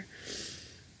generator.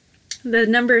 The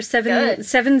number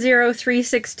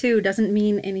 70362 doesn't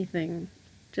mean anything.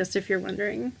 Just if you're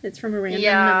wondering, it's from a random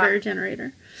number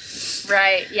generator.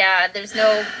 Right. Yeah. There's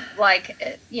no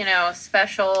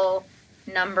special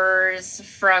numbers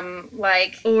from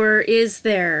Or is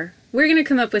there? We're gonna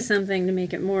come up with something to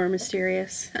make it more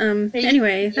mysterious.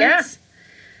 Anyway, that's.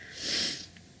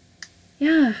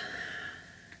 Yeah.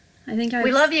 I think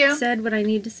we love you. Said what I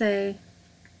need to say.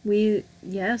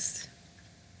 Yes.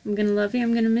 I'm gonna love you,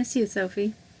 I'm gonna miss you,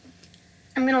 Sophie.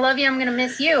 I'm gonna love you, I'm gonna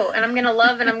miss you. And I'm gonna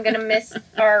love and I'm gonna miss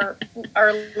our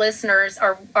listeners,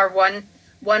 our one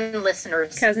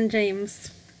listeners. Cousin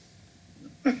James.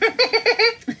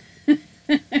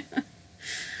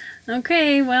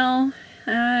 Okay, well,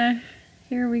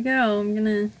 here we go. I'm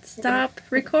gonna stop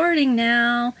recording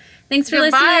now. Thanks for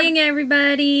listening,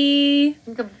 everybody.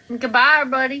 Goodbye,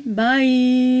 everybody.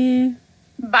 Bye.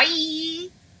 Bye.